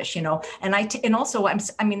selfish, and also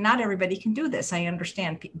not everybody can do this. I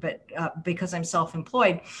understand, but because I'm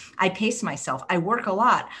self-employed, I pace myself. I work a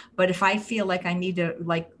lot, but if I feel like I need to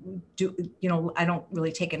do, I don't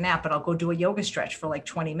really take a nap, but I'll go do a yoga stretch for like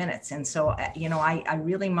 20 minutes. And so, I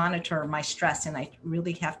really monitor my stress, and I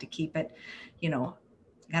really have to keep it,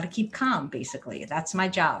 got to keep calm. Basically, that's my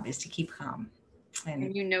job, is to keep calm.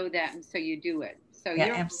 And you know that, and so you do it. So yeah,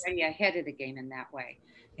 you're already ahead of the game in that way.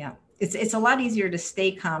 Yeah. it's a lot easier to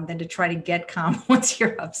stay calm than to try to get calm once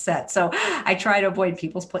you're upset. So I try to avoid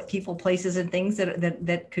people, places, and things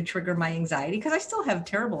that could trigger my anxiety, because I still have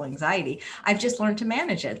terrible anxiety. I've just learned to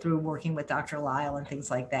manage it through working with Dr. Lyle and things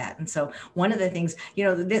like that. And so one of the things,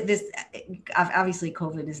 this obviously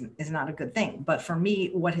COVID is not a good thing, but for me,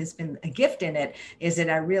 what has been a gift in it is that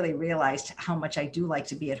I really realized how much I do like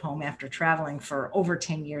to be at home after traveling for over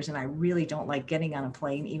 10 years, and I really don't like getting on a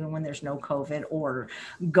plane, even when there's no COVID, or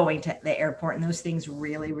going to the airport, and those things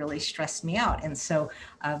really, really stress me out. And so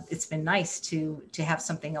it's been nice to have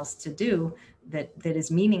something else to do that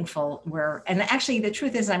is meaningful, where, and actually the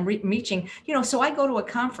truth is I'm reaching, so I go to a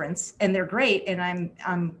conference and they're great, and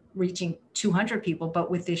I'm reaching 200 people,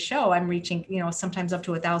 but with this show I'm reaching, sometimes up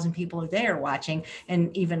to 1,000 people a day are watching,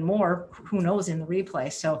 and even more, who knows, in the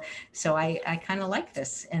replay. So I kind of like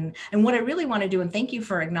this, and what I really want to do, and thank you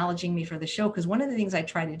for acknowledging me for the show, because one of the things I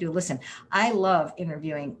try to do, listen, I love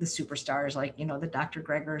interviewing the superstars, like the Dr.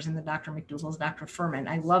 Gregors and the Dr. McDougalls, Dr. Furman,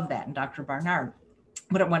 I love that, and Dr. Barnard.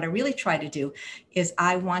 But what I really try to do is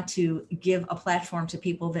I want to give a platform to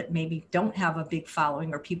people that maybe don't have a big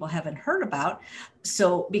following or people haven't heard about.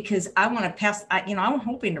 So because I want to pass, I'm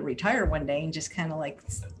hoping to retire one day and just kind of like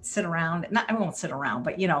sit around. I won't sit around,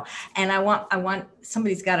 but and I want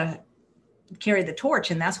somebody's got to carry the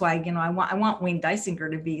torch, and that's why I want Wayne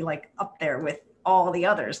Dysinger to be like up there with all the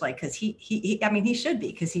others, like, because he should be,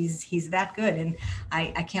 because he's that good, and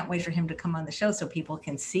I can't wait for him to come on the show so people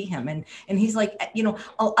can see him. And he's like,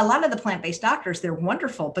 a lot of the plant-based doctors, they're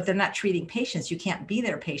wonderful, but they're not treating patients. You can't be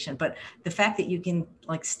their patient, but the fact that you can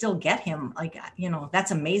like still get him, like, that's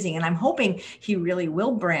amazing. And I'm hoping he really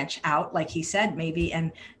will branch out, like he said, maybe,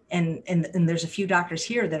 and there's a few doctors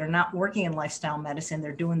here that are not working in lifestyle medicine.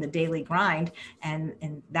 They're doing the daily grind,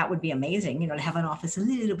 and that would be amazing, to have an office a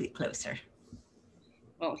little bit closer.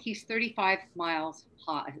 Well, he's 35 miles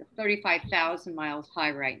high, 35,000 miles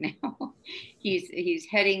high right now. he's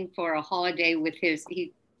heading for a holiday with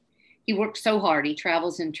he works so hard. He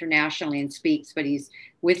travels internationally and speaks, but he's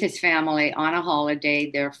with his family on a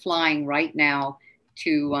holiday. They're flying right now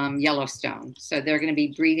to Yellowstone. So they're going to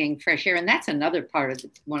be breathing fresh air. And that's another part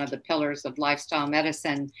of one of the pillars of lifestyle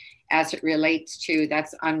medicine as it relates to,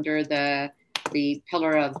 that's under the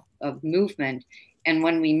pillar of movement. And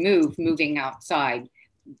when we moving outside,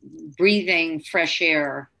 breathing fresh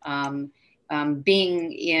air,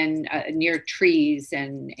 being in near trees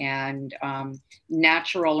and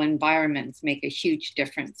natural environments make a huge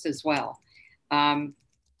difference as well.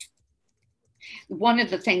 One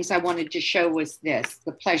of the things I wanted to show was the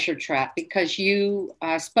pleasure trap, because you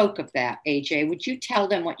spoke of that, AJ. Would you tell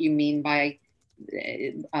them what you mean by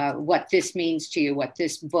what this means to you, what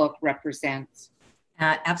this book represents?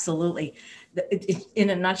 Absolutely. In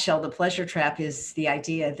a nutshell, the pleasure trap is the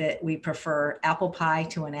idea that we prefer apple pie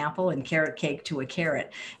to an apple and carrot cake to a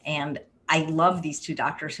carrot. And I love these two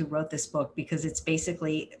doctors who wrote this book, because it's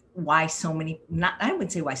basically why so many, I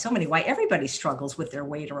wouldn't say why so many, why everybody struggles with their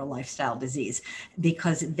weight or a lifestyle disease,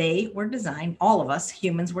 because they were designed, all of us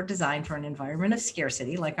humans were designed for an environment of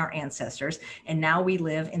scarcity, like our ancestors. And now we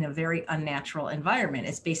live in a very unnatural environment.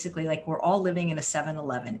 It's basically like we're all living in a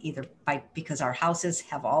 7-Eleven, either because our houses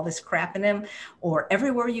have all this crap in them, or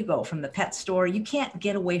everywhere you go, from the pet store, you can't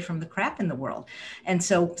get away from the crap in the world. And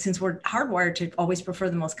so since we're hardwired to always prefer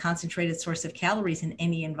the most concentrated source of calories in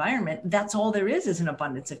any environment, that's all there is an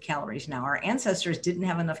abundance of calories now. Our ancestors didn't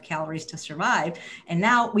have enough calories to survive, and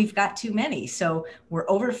now we've got too many. So we're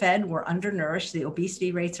overfed, we're undernourished, the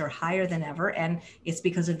obesity rates are higher than ever, and it's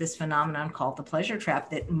because of this phenomenon called the pleasure trap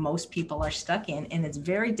that most people are stuck in, and it's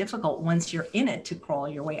very difficult once you're in it to crawl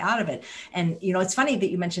your way out of it. And it's funny that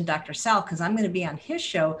you mentioned Dr. Sal, because I'm going to be on his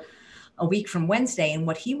show a week from Wednesday. And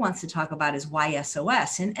what he wants to talk about is why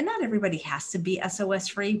SOS. And not everybody has to be SOS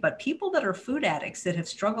free, but people that are food addicts that have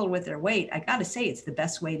struggled with their weight, I got to say, it's the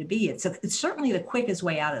best way to be. It's certainly the quickest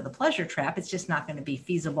way out of the pleasure trap. It's just not going to be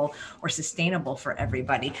feasible or sustainable for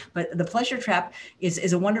everybody. But the pleasure trap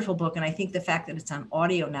is a wonderful book. And I think the fact that it's on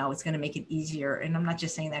audio now, it's going to make it easier. And I'm not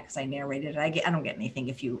just saying that because I narrated it. I don't get anything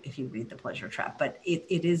if you read the pleasure trap, but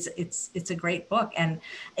it's a great book. And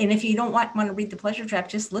if you don't want to read the pleasure trap,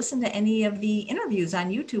 just listen to any of the interviews on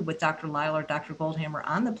YouTube with Dr. Lyle or Dr. Goldhammer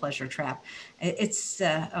on the pleasure trap. It's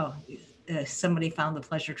somebody found the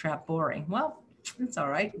pleasure trap boring. Well, it's all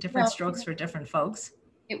right. Different strokes for different folks.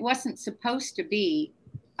 It wasn't supposed to be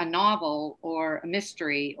a novel or a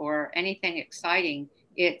mystery or anything exciting.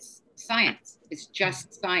 It's science. It's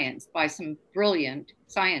just science by some brilliant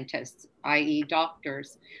scientists, i.e.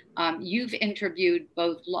 doctors. You've interviewed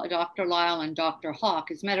both Dr. Lyle and Dr.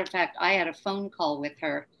 Hawk. As a matter of fact, I had a phone call with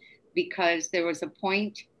her because there was a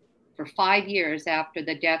point for 5 years after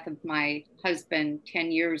the death of my husband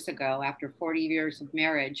 10 years ago, after 40 years of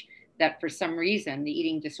marriage, that for some reason the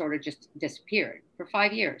eating disorder just disappeared for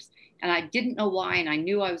 5 years. And I didn't know why. And I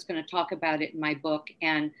knew I was going to talk about it in my book.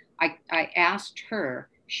 And I asked her,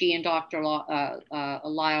 she and Dr. Lyle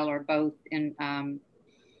are both in,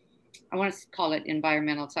 I want to call it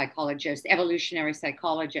environmental psychologist, evolutionary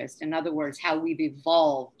psychologist. In other words, how we've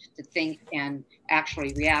evolved to think and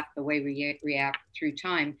actually react the way we react through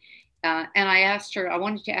time. And I asked her, I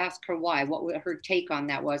wanted to ask her why, what her take on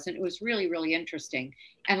that was. And it was really, really interesting.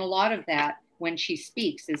 And a lot of that, when she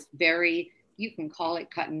speaks, is very, you can call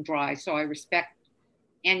it cut and dry. So I respect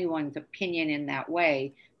anyone's opinion in that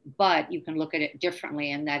way, but you can look at it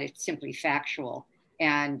differently in that it's simply factual.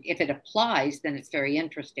 And if it applies, then it's very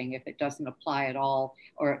interesting. If it doesn't apply at all,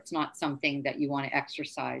 or it's not something that you want to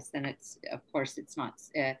exercise, then it's, of course, it's not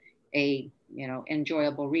a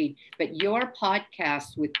enjoyable read. But your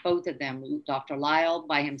podcast with both of them, Dr. Lyle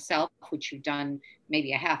by himself, which you've done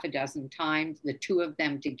maybe a half a dozen times, the two of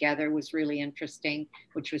them together was really interesting,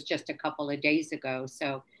 which was just a couple of days ago.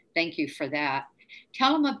 So thank you for that.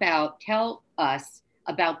 Tell us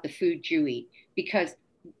about the food you eat, because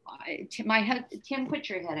Tim, put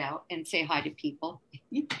your head out and say hi to people.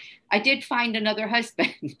 I did find another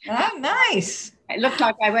husband. Oh, nice. It looked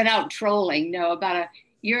like I went out trolling. No, about a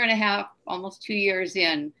year and a half, almost 2 years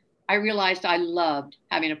in, I realized I loved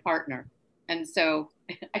having a partner. And so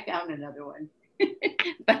I found another one.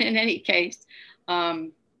 But in any case,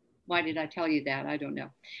 why did I tell you that? I don't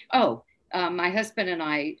know. Oh, my husband and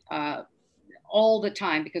I, all the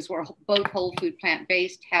time, because we're both whole food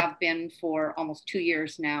plant-based, have been for almost 2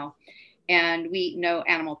 years now, and we eat no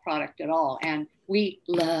animal product at all, and we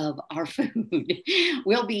love our food.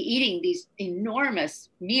 We'll be eating these enormous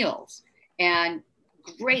meals and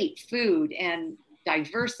great food and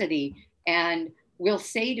diversity, and we'll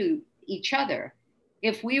say to each other,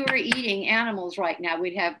 if we were eating animals right now,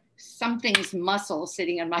 we'd have something's muscle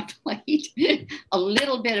sitting on my plate, a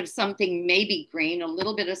little bit of something maybe green, a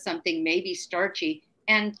little bit of something maybe starchy,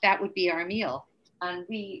 and that would be our meal. And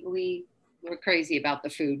we were crazy about the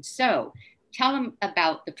food. So tell them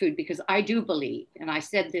about the food, because I do believe, and I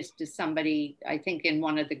said this to somebody, I think in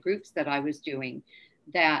one of the groups that I was doing,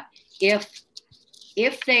 that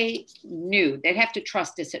if they knew, they'd have to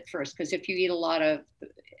trust us at first, because if you eat a lot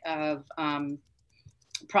of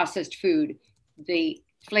processed food, the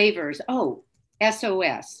flavors,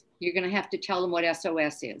 SOS, you're going to have to tell them what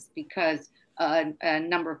SOS is, because a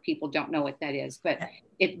number of people don't know what that is, but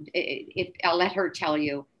I'll let her tell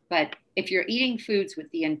you. But if you're eating foods with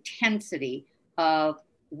the intensity of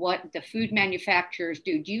what the food manufacturers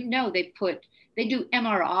do you know they do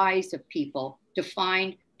MRIs of people to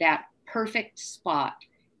find that perfect spot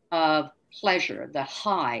of pleasure, the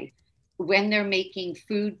high, when they're making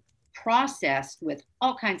food processed with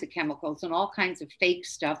all kinds of chemicals and all kinds of fake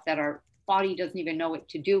stuff that our body doesn't even know what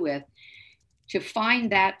to do with. To find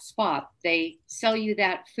that spot, they sell you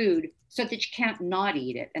that food so that you can't not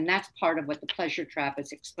eat it. And that's part of what the pleasure trap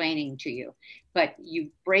is explaining to you. But you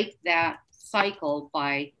break that cycle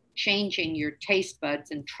by changing your taste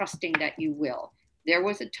buds and trusting that you will. There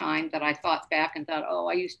was a time that I thought back and thought,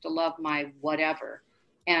 I used to love my whatever.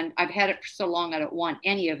 And I've had it for so long, I don't want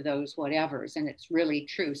any of those whatevers. And it's really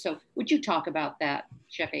true. So would you talk about that,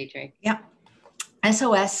 Chef AJ? Yeah.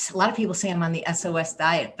 SOS, a lot of people say I'm on the SOS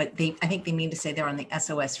diet, but I think they mean to say they're on the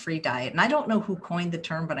SOS free diet. And I don't know who coined the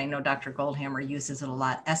term, but I know Dr. Goldhammer uses it a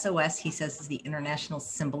lot. SOS, he says, is the international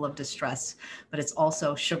symbol of distress, but it's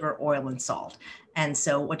also sugar, oil, and salt. And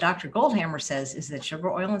so what Dr. Goldhammer says is that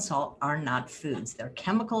sugar, oil, and salt are not foods. They're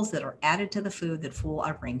chemicals that are added to the food that fool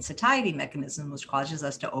our brain satiety mechanism, which causes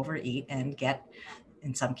us to overeat and get,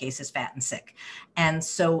 in some cases, fat and sick. And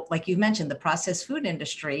so, like you mentioned, the processed food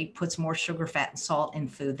industry puts more sugar, fat, and salt in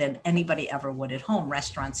food than anybody ever would at home,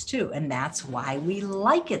 restaurants too. And that's why we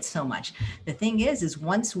like it so much. The thing is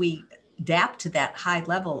once we adapt to that high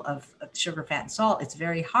level of sugar, fat, and salt, it's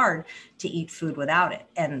very hard to eat food without it.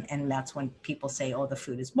 And that's when people say, the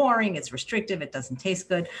food is boring, it's restrictive, it doesn't taste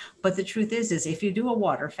good. But the truth is if you do a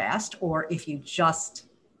water fast, or if you just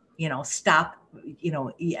stop,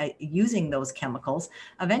 using those chemicals,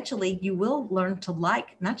 eventually you will learn to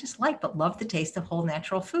but love the taste of whole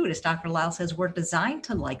natural food. As Dr. Lyle says, we're designed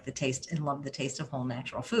to like the taste and love the taste of whole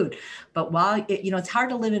natural food. But while, it's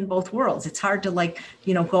hard to live in both worlds. It's hard to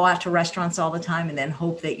go out to restaurants all the time and then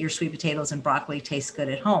hope that your sweet potatoes and broccoli taste good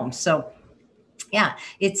at home. So Yeah,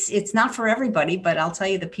 it's not for everybody, but I'll tell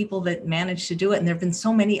you, the people that manage to do it, and there have been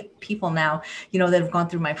so many people now, that have gone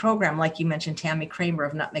through my program, like you mentioned, Tammy Kramer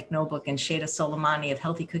of Nutmeg Notebook and Shada Soleimani of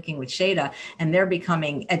Healthy Cooking with Shada, and they're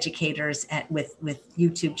becoming educators with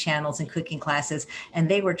YouTube channels and cooking classes, and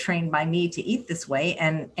they were trained by me to eat this way,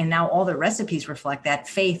 and now all their recipes reflect that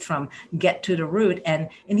faith from get to the root, and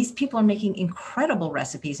these people are making incredible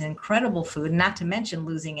recipes and incredible food, not to mention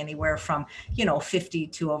losing anywhere from 50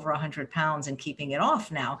 to over 100 pounds and keeping it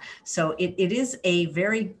off now. So it is a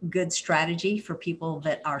very good strategy for people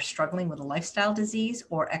that are struggling with a lifestyle disease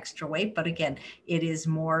or extra weight. But again, it is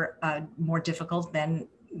more difficult than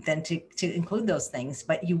to include those things.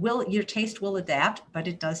 But your taste will adapt, but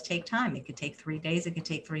it does take time. It could take 3 days, it could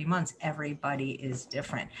take 3 months. Everybody is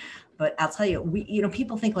different. But I'll tell you,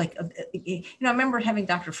 people think like, I remember having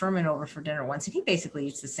Dr. Furman over for dinner once, and he basically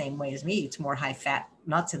eats the same way as me. He eats more high fat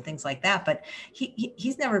nuts and things like that. But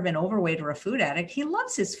he's never been overweight or a food addict. He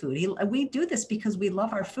loves his food. We do this because we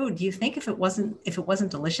love our food. Do you think if it wasn't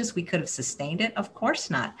delicious, we could have sustained it? Of course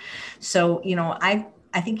not. So,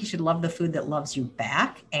 I think you should love the food that loves you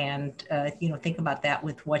back, and think about that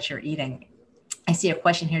with what you're eating. I see a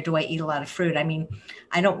question here. Do I eat a lot of fruit? I mean,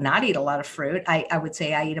 I don't not eat a lot of fruit. I would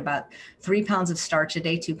say I eat about 3 pounds of starch a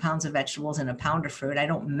day, 2 pounds of vegetables, and a pound of fruit. I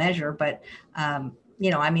don't measure, but I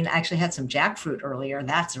actually had some jackfruit earlier.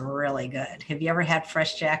 That's really good. Have you ever had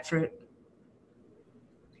fresh jackfruit?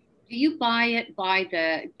 Do you buy it by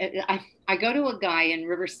I go to a guy in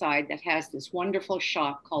Riverside that has this wonderful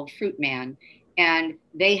shop called Fruit Man, and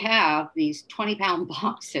they have these 20-pound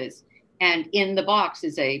boxes. And in the box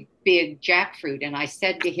is a big jackfruit. And I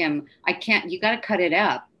said to him, you got to cut it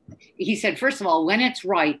up. He said, first of all, when it's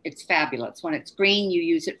right, it's fabulous. When it's green, you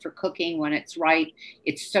use it for cooking. When it's right,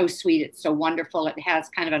 it's so sweet. It's so wonderful. It has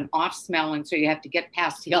kind of an off smell. And so you have to get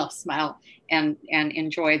past the off smell and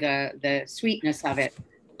enjoy the sweetness of it.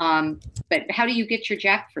 But how do you get your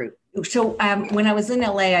jackfruit? So when I was in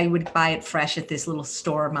LA, I would buy it fresh at this little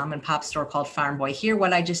store, mom and pop store called Farm Boy. Here,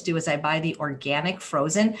 what I just do is I buy the organic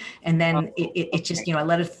frozen, and then it just, I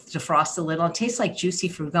let it defrost a little. It tastes like juicy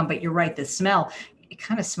fruit gum, but you're right, the smell, it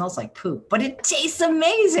kind of smells like poop, but it tastes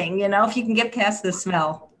amazing, if you can get past the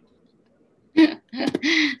smell.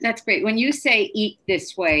 That's great. When you say eat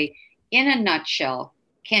this way, in a nutshell,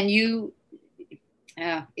 can you,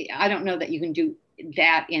 I don't know that you can do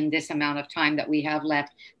that in this amount of time that we have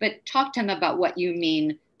left, but talk to them about what you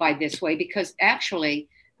mean by this way, because actually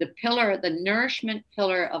the nourishment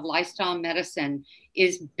pillar of lifestyle medicine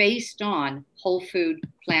is based on whole food,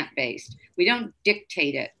 plant-based. We don't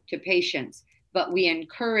dictate it to patients, but we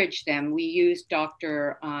encourage them. We use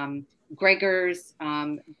Dr. Greger's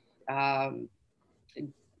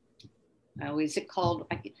is it called?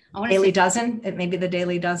 Daily Dozen? It may be the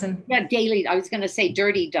Daily Dozen. Yeah, daily. I was going to say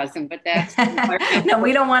dirty dozen, but that's no.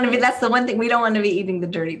 We don't want to be. That's the one thing we don't want to be eating, the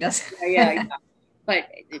dirty dozen. yeah. But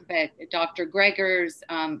Dr. Greger's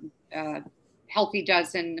healthy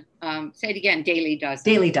dozen. Say it again. Daily dozen.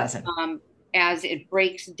 Daily Dozen. As it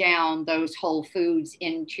breaks down those whole foods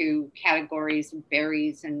into categories of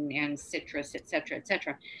berries and citrus, et cetera, et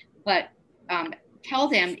cetera. But tell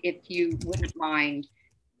them, if you wouldn't mind,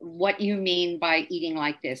 what you mean by eating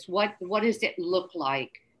like this. What does it look like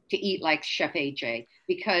to eat like Chef AJ?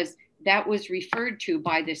 Because that was referred to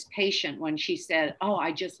by this patient when she said, oh,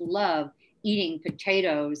 I just love eating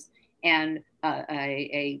potatoes and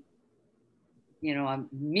a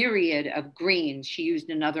myriad of greens. She used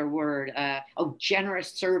another word,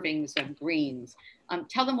 generous servings of greens.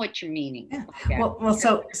 Tell them what you're meaning. Yeah.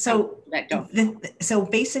 So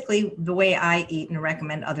basically the way I eat and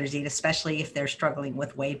recommend others eat, especially if they're struggling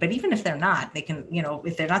with weight, but even if they're not, they can,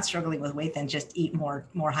 if they're not struggling with weight, then just eat more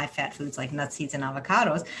high fat foods like nuts, seeds, and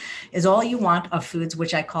avocados, is all you want of foods,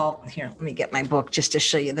 which I call, here, let me get my book just to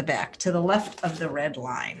show you the back, to the left of the red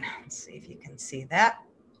line. Let's see if you can see that.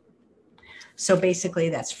 So basically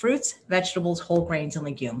that's fruits, vegetables, whole grains, and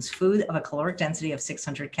legumes, food of a caloric density of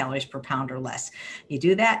 600 calories per pound or less. You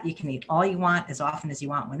do that, you can eat all you want, as often as you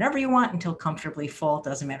want, whenever you want, until comfortably full. It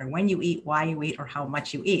doesn't matter when you eat, why you eat, or how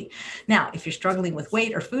much you eat. Now, if you're struggling with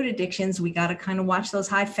weight or food addictions, we got to kind of watch those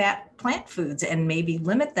high fat plant foods and maybe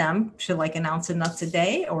limit them to like an ounce of nuts a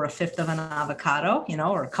day, or a fifth of an avocado,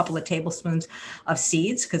 or a couple of tablespoons of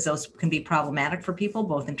seeds, because those can be problematic for people,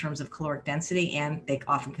 both in terms of caloric density, and they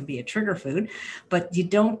often can be a trigger food. But you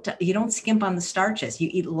don't skimp on the starches. You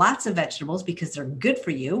eat lots of vegetables because they're good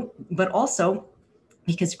for you, but also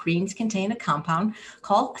because greens contain a compound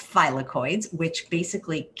called thylakoids, which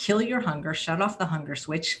basically kill your hunger, shut off the hunger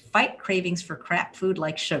switch, fight cravings for crap food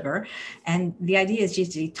like sugar. And the idea is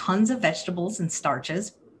just to eat tons of vegetables and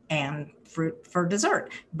starches and fruit for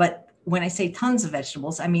dessert. But when I say tons of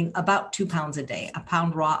vegetables, I mean about 2 pounds a day, a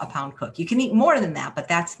pound raw, a pound cooked. You can eat more than that, but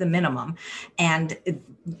that's the minimum. And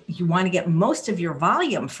you want to get most of your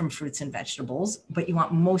volume from fruits and vegetables, but you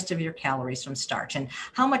want most of your calories from starch. And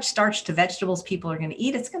how much starch to vegetables people are going to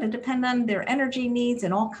eat, it's going to depend on their energy needs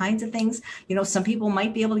and all kinds of things. Some people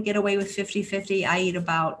might be able to get away with 50-50. I eat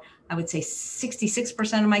about, I would say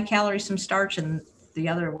 66% of my calories from starch and the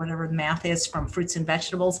other, whatever the math is, from fruits and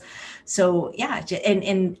vegetables. So yeah,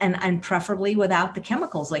 and preferably without the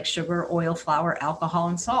chemicals like sugar, oil, flour, alcohol,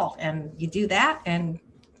 and salt. And you do that and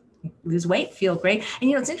lose weight, feel great.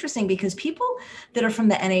 And it's interesting because people that are from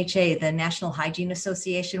the NHA, the National Hygiene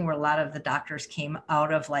Association, where a lot of the doctors came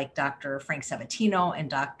out of, like Dr. Frank Sabatino and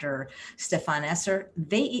Dr. Stefan Esser,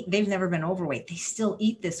 they've never been overweight. They still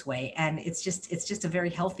eat this way. And it's just a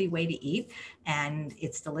very healthy way to eat. And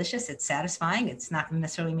it's delicious. It's satisfying. It's not going to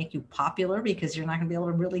necessarily make you popular because you're not going to be able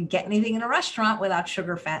to really get anything in a restaurant without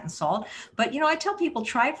sugar, fat, and salt. But, I tell people,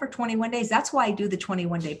 try it for 21 days. That's why I do the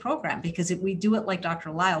 21-day program, because if we do it like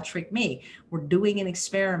Dr. Lyle tricked me, we're doing an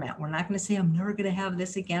experiment. We're not going to say, I'm never going to have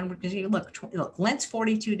this again. Because look, Lent's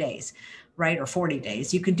 42 days, right? Or 40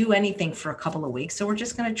 days. You can do anything for a couple of weeks. So we're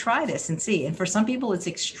just going to try this and see. And for some people, it's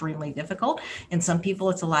extremely difficult. And some people,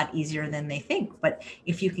 it's a lot easier than they think. But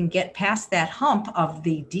if you can get past that hump of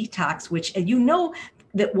the detox, which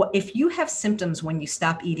that if you have symptoms when you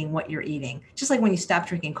stop eating what you're eating, just like when you stop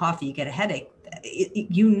drinking coffee, you get a headache,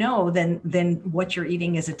 then what you're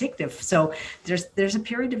eating is addictive. So there's a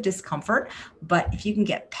period of discomfort, but if you can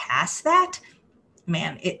get past that,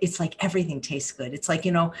 man, it's like everything tastes good. It's like,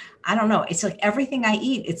 I don't know. It's like everything I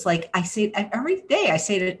eat. It's like I say every day, I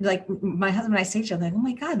say to, like, my husband and I say to each other, like, oh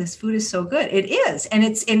my God, this food is so good. It is. And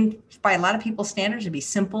it's by a lot of people's standards, it'd be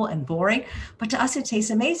simple and boring, but to us, it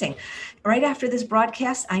tastes amazing. Right after this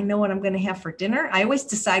broadcast, I know what I'm going to have for dinner. I always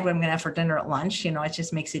decide what I'm going to have for dinner at lunch. It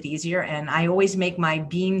just makes it easier. And I always make my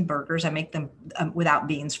bean burgers. I make them without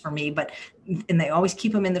beans for me, and they always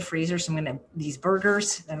keep them in the freezer. So I'm going to, these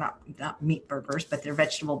burgers, they're not meat burgers, but they're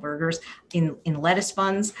vegetable burgers in lettuce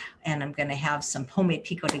buns. And I'm going to have some homemade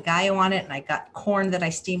pico de gallo on it. And I got corn that I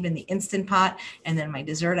steamed in the Instant Pot. And then my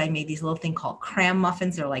dessert, I made these little thing called cram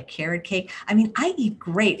muffins. They're like carrot cake. I mean, I eat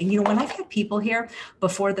great. And when I've had people here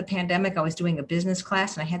before the pandemic, I was doing a business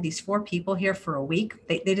class and I had these 4 people here for a week.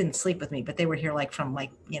 They didn't sleep with me, but they were here from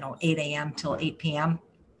 8 a.m. till 8 p.m.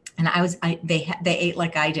 And they ate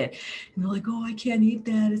like I did. And they're like, oh, I can't eat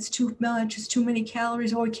that. It's too much. It's too many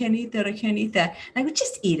calories. Oh, I can't eat that. I can't eat that. And I would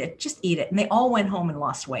just eat it. Just eat it. And they all went home and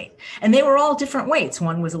lost weight. And they were all different weights.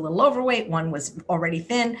 One was a little overweight. One was already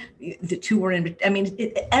thin. The 2 were in. I mean,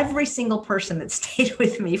 every single person that stayed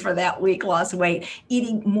with me for that week lost weight,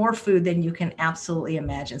 eating more food than you can absolutely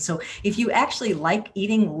imagine. So if you actually like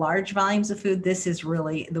eating large volumes of food, this is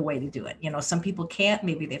really the way to do it. Some people can't.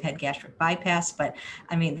 Maybe they've had gastric bypass, but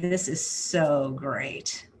I mean, this is so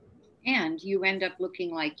great. And you end up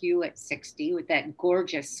looking like you at 60 with that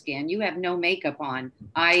gorgeous skin. You have no makeup on.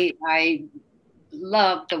 I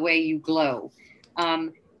love the way you glow.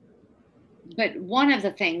 But one of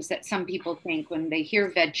the things that some people think when they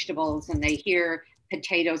hear vegetables and they hear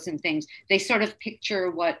potatoes and things, they sort of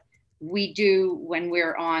picture what we do when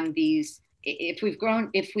we're on these. If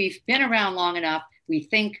we've been around long enough, we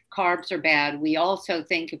think carbs are bad. We also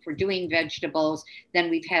think if we're doing vegetables, then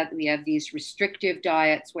we have these restrictive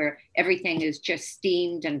diets where everything is just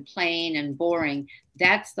steamed and plain and boring.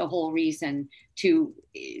 That's the whole reason to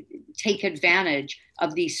take advantage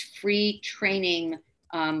of these free training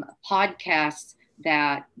podcasts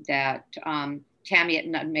that Tammy at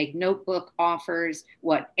Nutmeg Notebook offers,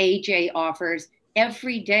 what AJ offers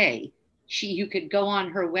every day. You could go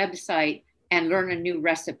on her website and learn a new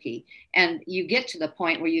recipe. And you get to the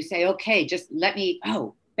point where you say, okay, just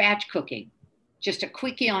batch cooking, just a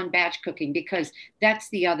quickie on batch cooking, because that's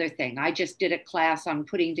the other thing. I just did a class on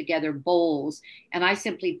putting together bowls, and I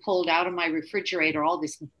simply pulled out of my refrigerator all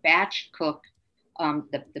this batch cook,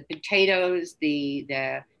 the potatoes, the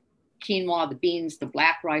quinoa, the beans, the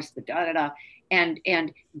black rice, the da-da-da. And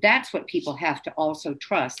that's what people have to also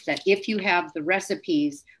trust, that if you have the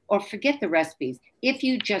recipes, or forget the recipes, if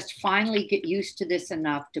you just finally get used to this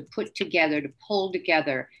enough to pull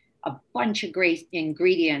together a bunch of great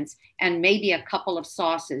ingredients and maybe a couple of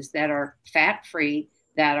sauces that are fat-free,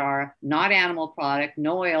 that are not animal product,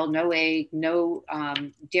 no oil, no egg, no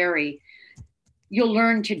dairy, you'll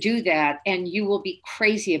learn to do that, and you will be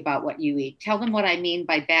crazy about what you eat. Tell them what I mean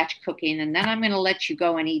by batch cooking, and then I'm going to let you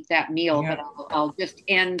go and eat that meal. Yeah. But I'll just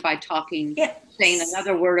end by Yeah. saying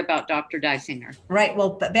another word about Dr. Dysinger. Right. Well,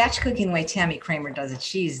 batch cooking the way Tammy Kramer does it,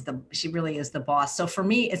 she really is the boss. So for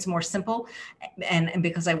me, it's more simple, and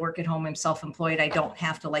because I work at home, I'm self-employed. I don't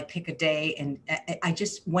have to like pick a day, and I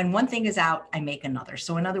just, when one thing is out, I make another.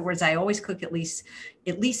 So in other words, I always cook at least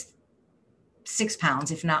 6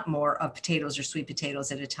 pounds, if not more, of potatoes or sweet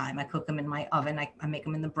potatoes at a time. I cook them in my oven. I make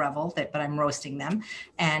them in the Breville, but I'm roasting them,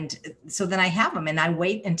 and so then I have them, and I don't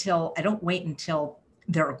wait until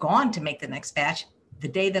they're gone to make the next batch. The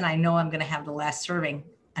day that I know I'm going to have the last serving,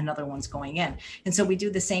 another one's going in. And so we do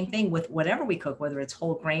the same thing with whatever we cook, whether it's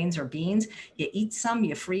whole grains or beans. You eat some,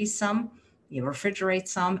 you freeze some, you refrigerate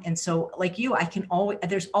some. And so like you,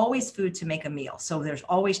 there's always food to make a meal. So there's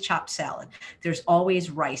always chopped salad. There's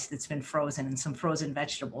always rice that's been frozen and some frozen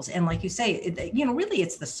vegetables. And like you say, really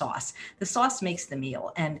it's the sauce. The sauce makes the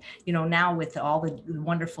meal. And, now with all the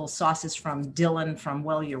wonderful sauces from Dylan from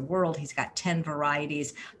Well Your World, he's got 10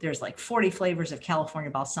 varieties. There's like 40 flavors of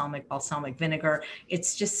California balsamic vinegar.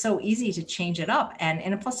 It's just so easy to change it up.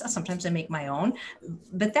 And plus sometimes I make my own,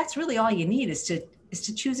 but that's really all you need is to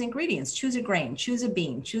choose ingredients, choose a grain, choose a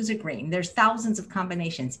bean, choose a green. There's thousands of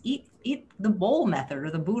combinations. Eat the bowl method or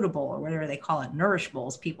the Buddha bowl or whatever they call it, nourish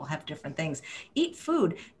bowls. People have different things. Eat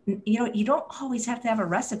food. You don't always have to have a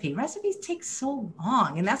recipe. Recipes take so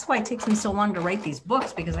long. And that's why it takes me so long to write these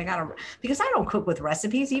books, because I don't cook with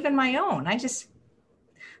recipes, even my own. I just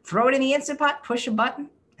throw it in the Instant Pot, push a button,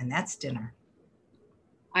 and that's dinner.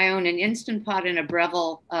 I own an Instant Pot and a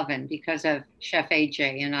Breville oven because of Chef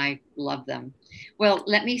AJ, and I love them. Well,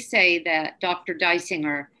 let me say that Dr.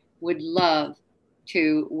 Dysinger would love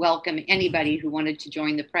to welcome anybody who wanted to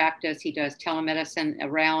join the practice. He does telemedicine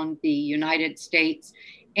around the United States,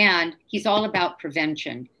 and he's all about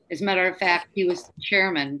prevention. As a matter of fact, he was the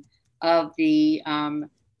chairman of the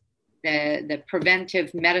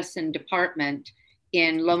preventive medicine department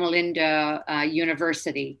in Loma Linda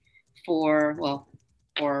University for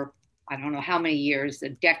I don't know how many years, a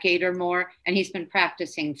decade or more, and he's been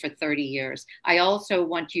practicing for 30 years. I also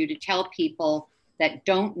want you to tell people that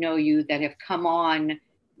don't know you, that have come on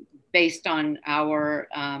based on our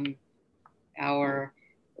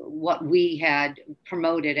what we had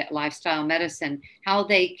promoted at Lifestyle Medicine, how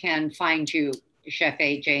they can find you, Chef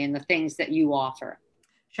AJ, and the things that you offer.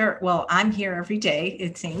 Sure. Well, I'm here every day,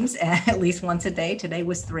 it seems, at least once a day. Today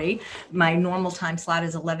was 3. My normal time slot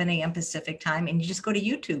is 11 a.m. Pacific time. And you just go to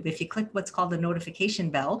YouTube. If you click what's called the notification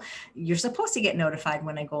bell, you're supposed to get notified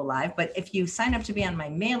when I go live. But if you sign up to be on my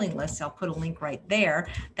mailing list, I'll put a link right there.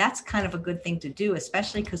 That's kind of a good thing to do,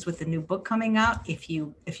 especially because with the new book coming out, if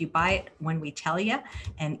you buy it when we tell you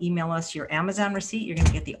and email us your Amazon receipt, you're going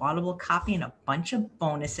to get the Audible copy and a bunch of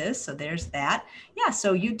bonuses. So there's that. Yeah.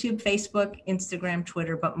 So YouTube, Facebook, Instagram,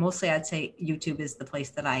 Twitter, but mostly I'd say YouTube is the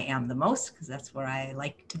place that I am the most, because that's where I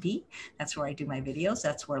like to be. That's where I do my videos.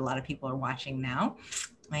 That's where a lot of people are watching now.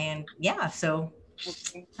 And yeah, so.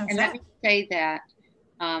 Okay. And let me say that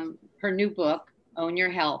her new book, Own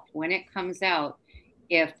Your Health, when it comes out,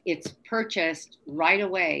 if it's purchased right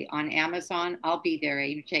away on Amazon, I'll be there,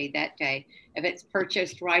 AJ, that day. If it's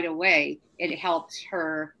purchased right away, it helps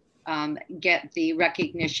her get the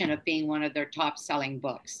recognition of being one of their top selling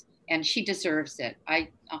books. And she deserves it.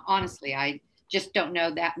 Honestly, I just don't know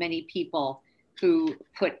that many people who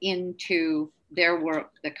put into their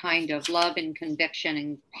work the kind of love and conviction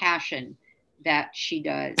and passion that she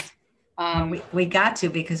does. We got to,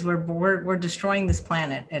 because we're destroying this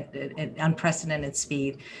planet at unprecedented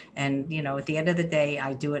speed, and at the end of the day,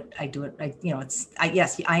 I do it.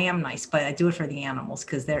 Yes, I am nice, but I do it for the animals,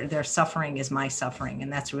 because their suffering is my suffering,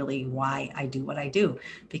 and that's really why I do what I do.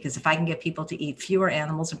 Because if I can get people to eat fewer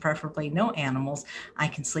animals and preferably no animals, I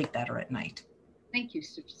can sleep better at night. Thank you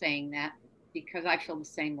for saying that, because I feel the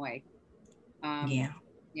same way. Yeah.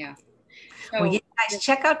 So, well, yeah, guys,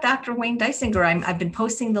 check out Dr. Wayne Dysinger. I've been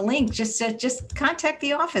posting the link. Just contact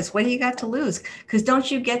the office. What do you got to lose? Because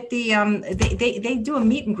don't you get the they do a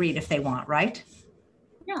meet and greet if they want, right?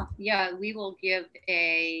 Yeah. We will give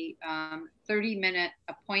a 30-minute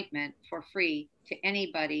appointment for free to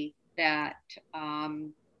anybody that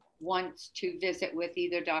wants to visit with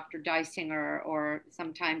either Dr. Dysinger, or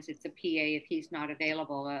sometimes it's a PA if he's not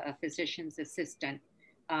available, a physician's assistant,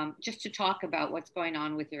 just to talk about what's going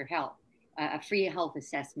on with your health. A free health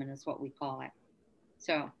assessment is what we call it.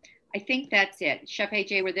 So I think that's it. Chef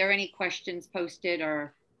AJ, were there any questions posted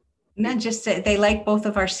or? No, just they like both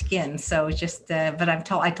of our skins. So just, but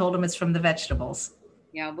I told them it's from the vegetables.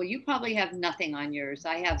 Yeah, well, you probably have nothing on yours.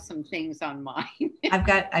 I have some things on mine.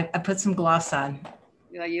 I put some gloss on.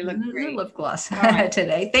 Well, you look great. Lip gloss Right.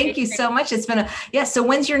 today. Thank you so much. It's been so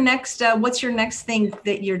when's your next, what's your next thing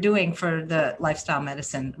that you're doing for the lifestyle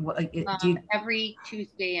medicine? Every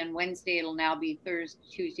Tuesday and Wednesday, it'll now be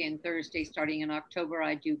Tuesday and Thursday starting in October.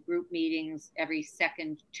 I do group meetings every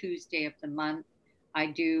second Tuesday of the month. I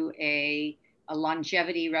do a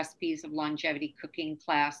longevity recipes of longevity cooking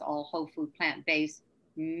class, all whole food, plant-based,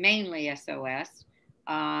 mainly SOS.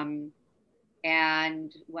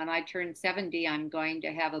 And when I turn 70, I'm going to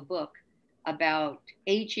have a book about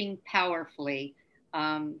aging powerfully.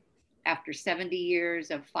 After 70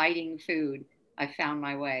 years of fighting food, I found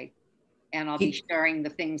my way. And I'll be sharing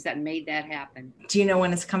the things that made that happen. Do you know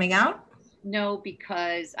when it's coming out? No,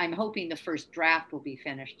 because I'm hoping the first draft will be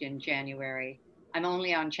finished in January. I'm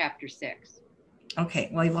only on chapter 6. Okay,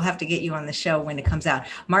 well, we'll have to get you on the show when it comes out.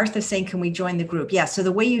 Martha's saying, can we join the group? Yeah, so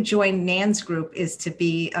the way you join Nan's group is to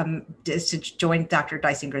join Dr.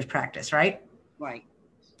 Deisinger's practice, right? Right.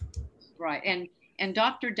 And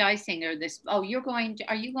Dr. Deisinger, are you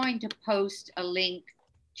going to post a link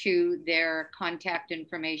to their contact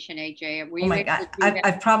information, AJ? Oh my God,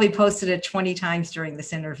 I've probably posted it 20 times during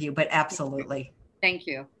this interview, but absolutely. Thank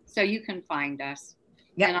you. So you can find us.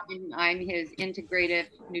 Yep. And I'm his integrative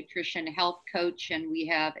nutrition health coach, and we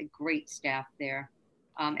have a great staff there.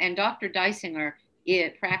 And Dr. Deisinger,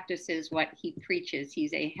 practices what he preaches.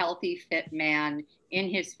 He's a healthy, fit man in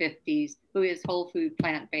his 50s who is whole food,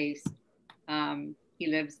 plant-based. He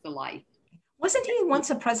lives the life. Wasn't he once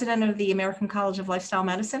a president of the American College of Lifestyle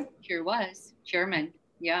Medicine? Sure was. Chairman.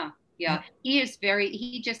 Yeah.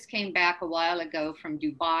 He just came back a while ago from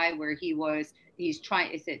Dubai, where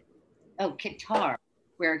Qatar,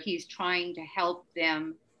 where he's trying to help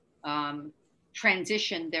them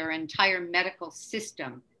transition their entire medical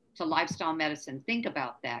system to lifestyle medicine. Think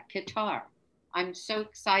about that, Qatar. I'm so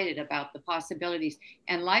excited about the possibilities.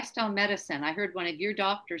 And lifestyle medicine, I heard one of your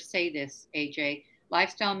doctors say this, AJ,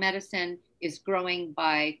 lifestyle medicine is growing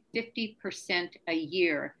by 50% a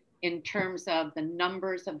year in terms of the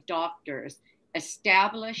numbers of doctors,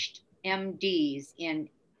 established MDs in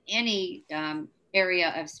any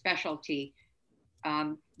area of specialty,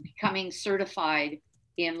 becoming certified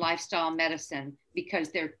in lifestyle medicine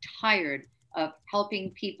because they're tired of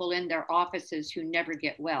helping people in their offices who never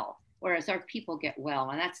get well, whereas our people get well,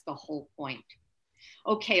 and that's the whole point.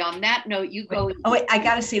 Okay, on that note, you go. Wait, I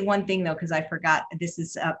got to say one thing though, because I forgot. This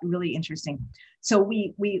is really interesting. So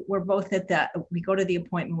we're both we go to the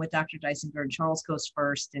appointment with Dr. Deisinger, and Charles goes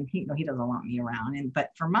first, and he doesn't want me around.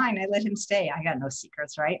 But for mine, I let him stay. I got no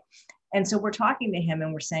secrets, right? And so we're talking to him,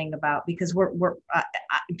 and we're saying about, because I'm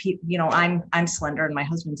slender, and my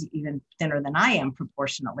husband's even thinner than I am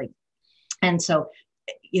proportionately, and so.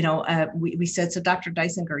 We said, so Dr.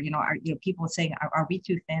 Deisinger, people saying, are we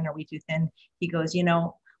too thin? Are we too thin? He goes,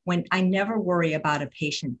 when I never worry about a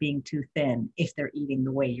patient being too thin if they're eating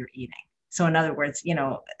the way you're eating. So in other words,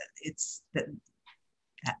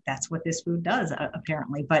 that's what this food does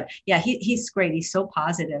apparently. But yeah, he's great. He's so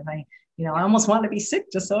positive. I almost want to be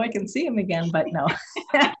sick just so I can see him again, but no.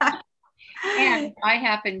 And I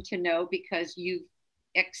happen to know, because you've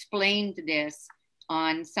explained this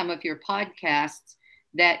on some of your podcasts,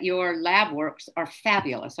 that your lab works are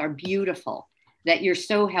fabulous, are beautiful, that you're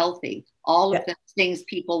so healthy. All of the things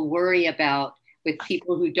people worry about with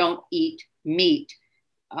people who don't eat meat,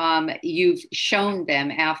 you've shown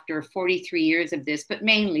them after 43 years of this, but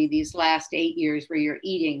mainly these last 8 years where you're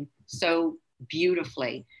eating so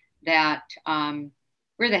beautifully, that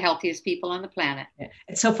we're the healthiest people on the planet.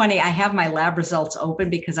 It's so funny. I have my lab results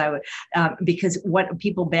open because because what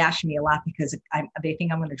people bash me a lot because they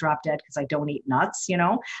think I'm going to drop dead because I don't eat nuts,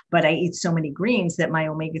 but I eat so many greens that my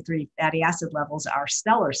omega-3 fatty acid levels are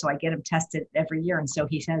stellar. So I get them tested every year. And so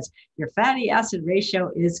he says, your fatty acid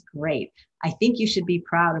ratio is great. I think you should be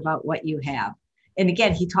proud about what you have. And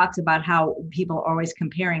again, he talks about how people are always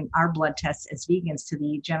comparing our blood tests as vegans to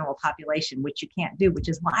the general population, which you can't do, which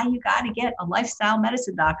is why you got to get a lifestyle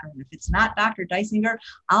medicine doctor. And if it's not Dr. Deisinger,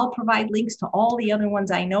 I'll provide links to all the other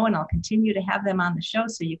ones I know, and I'll continue to have them on the show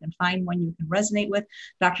so you can find one you can resonate with.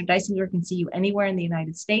 Dr. Deisinger can see you anywhere in the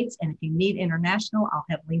United States. And if you need international, I'll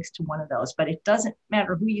have links to one of those. But it doesn't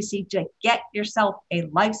matter who you see, just get yourself a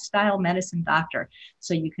lifestyle medicine doctor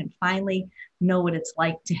so you can finally know what it's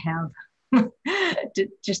like to have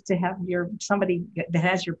to have somebody that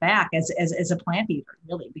has your back as a plant eater,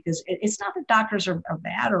 really, because it's not that doctors are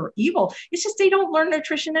bad or evil. It's just they don't learn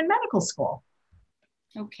nutrition in medical school.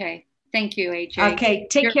 Okay. Thank you, AJ. Okay.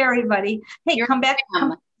 Take care, everybody. Hey, come back.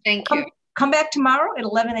 Thank you. Come back tomorrow at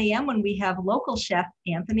 11 a.m. when we have local chef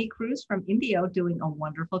Anthony Cruz from Indio doing a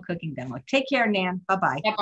wonderful cooking demo. Take care, Nan. Bye-bye.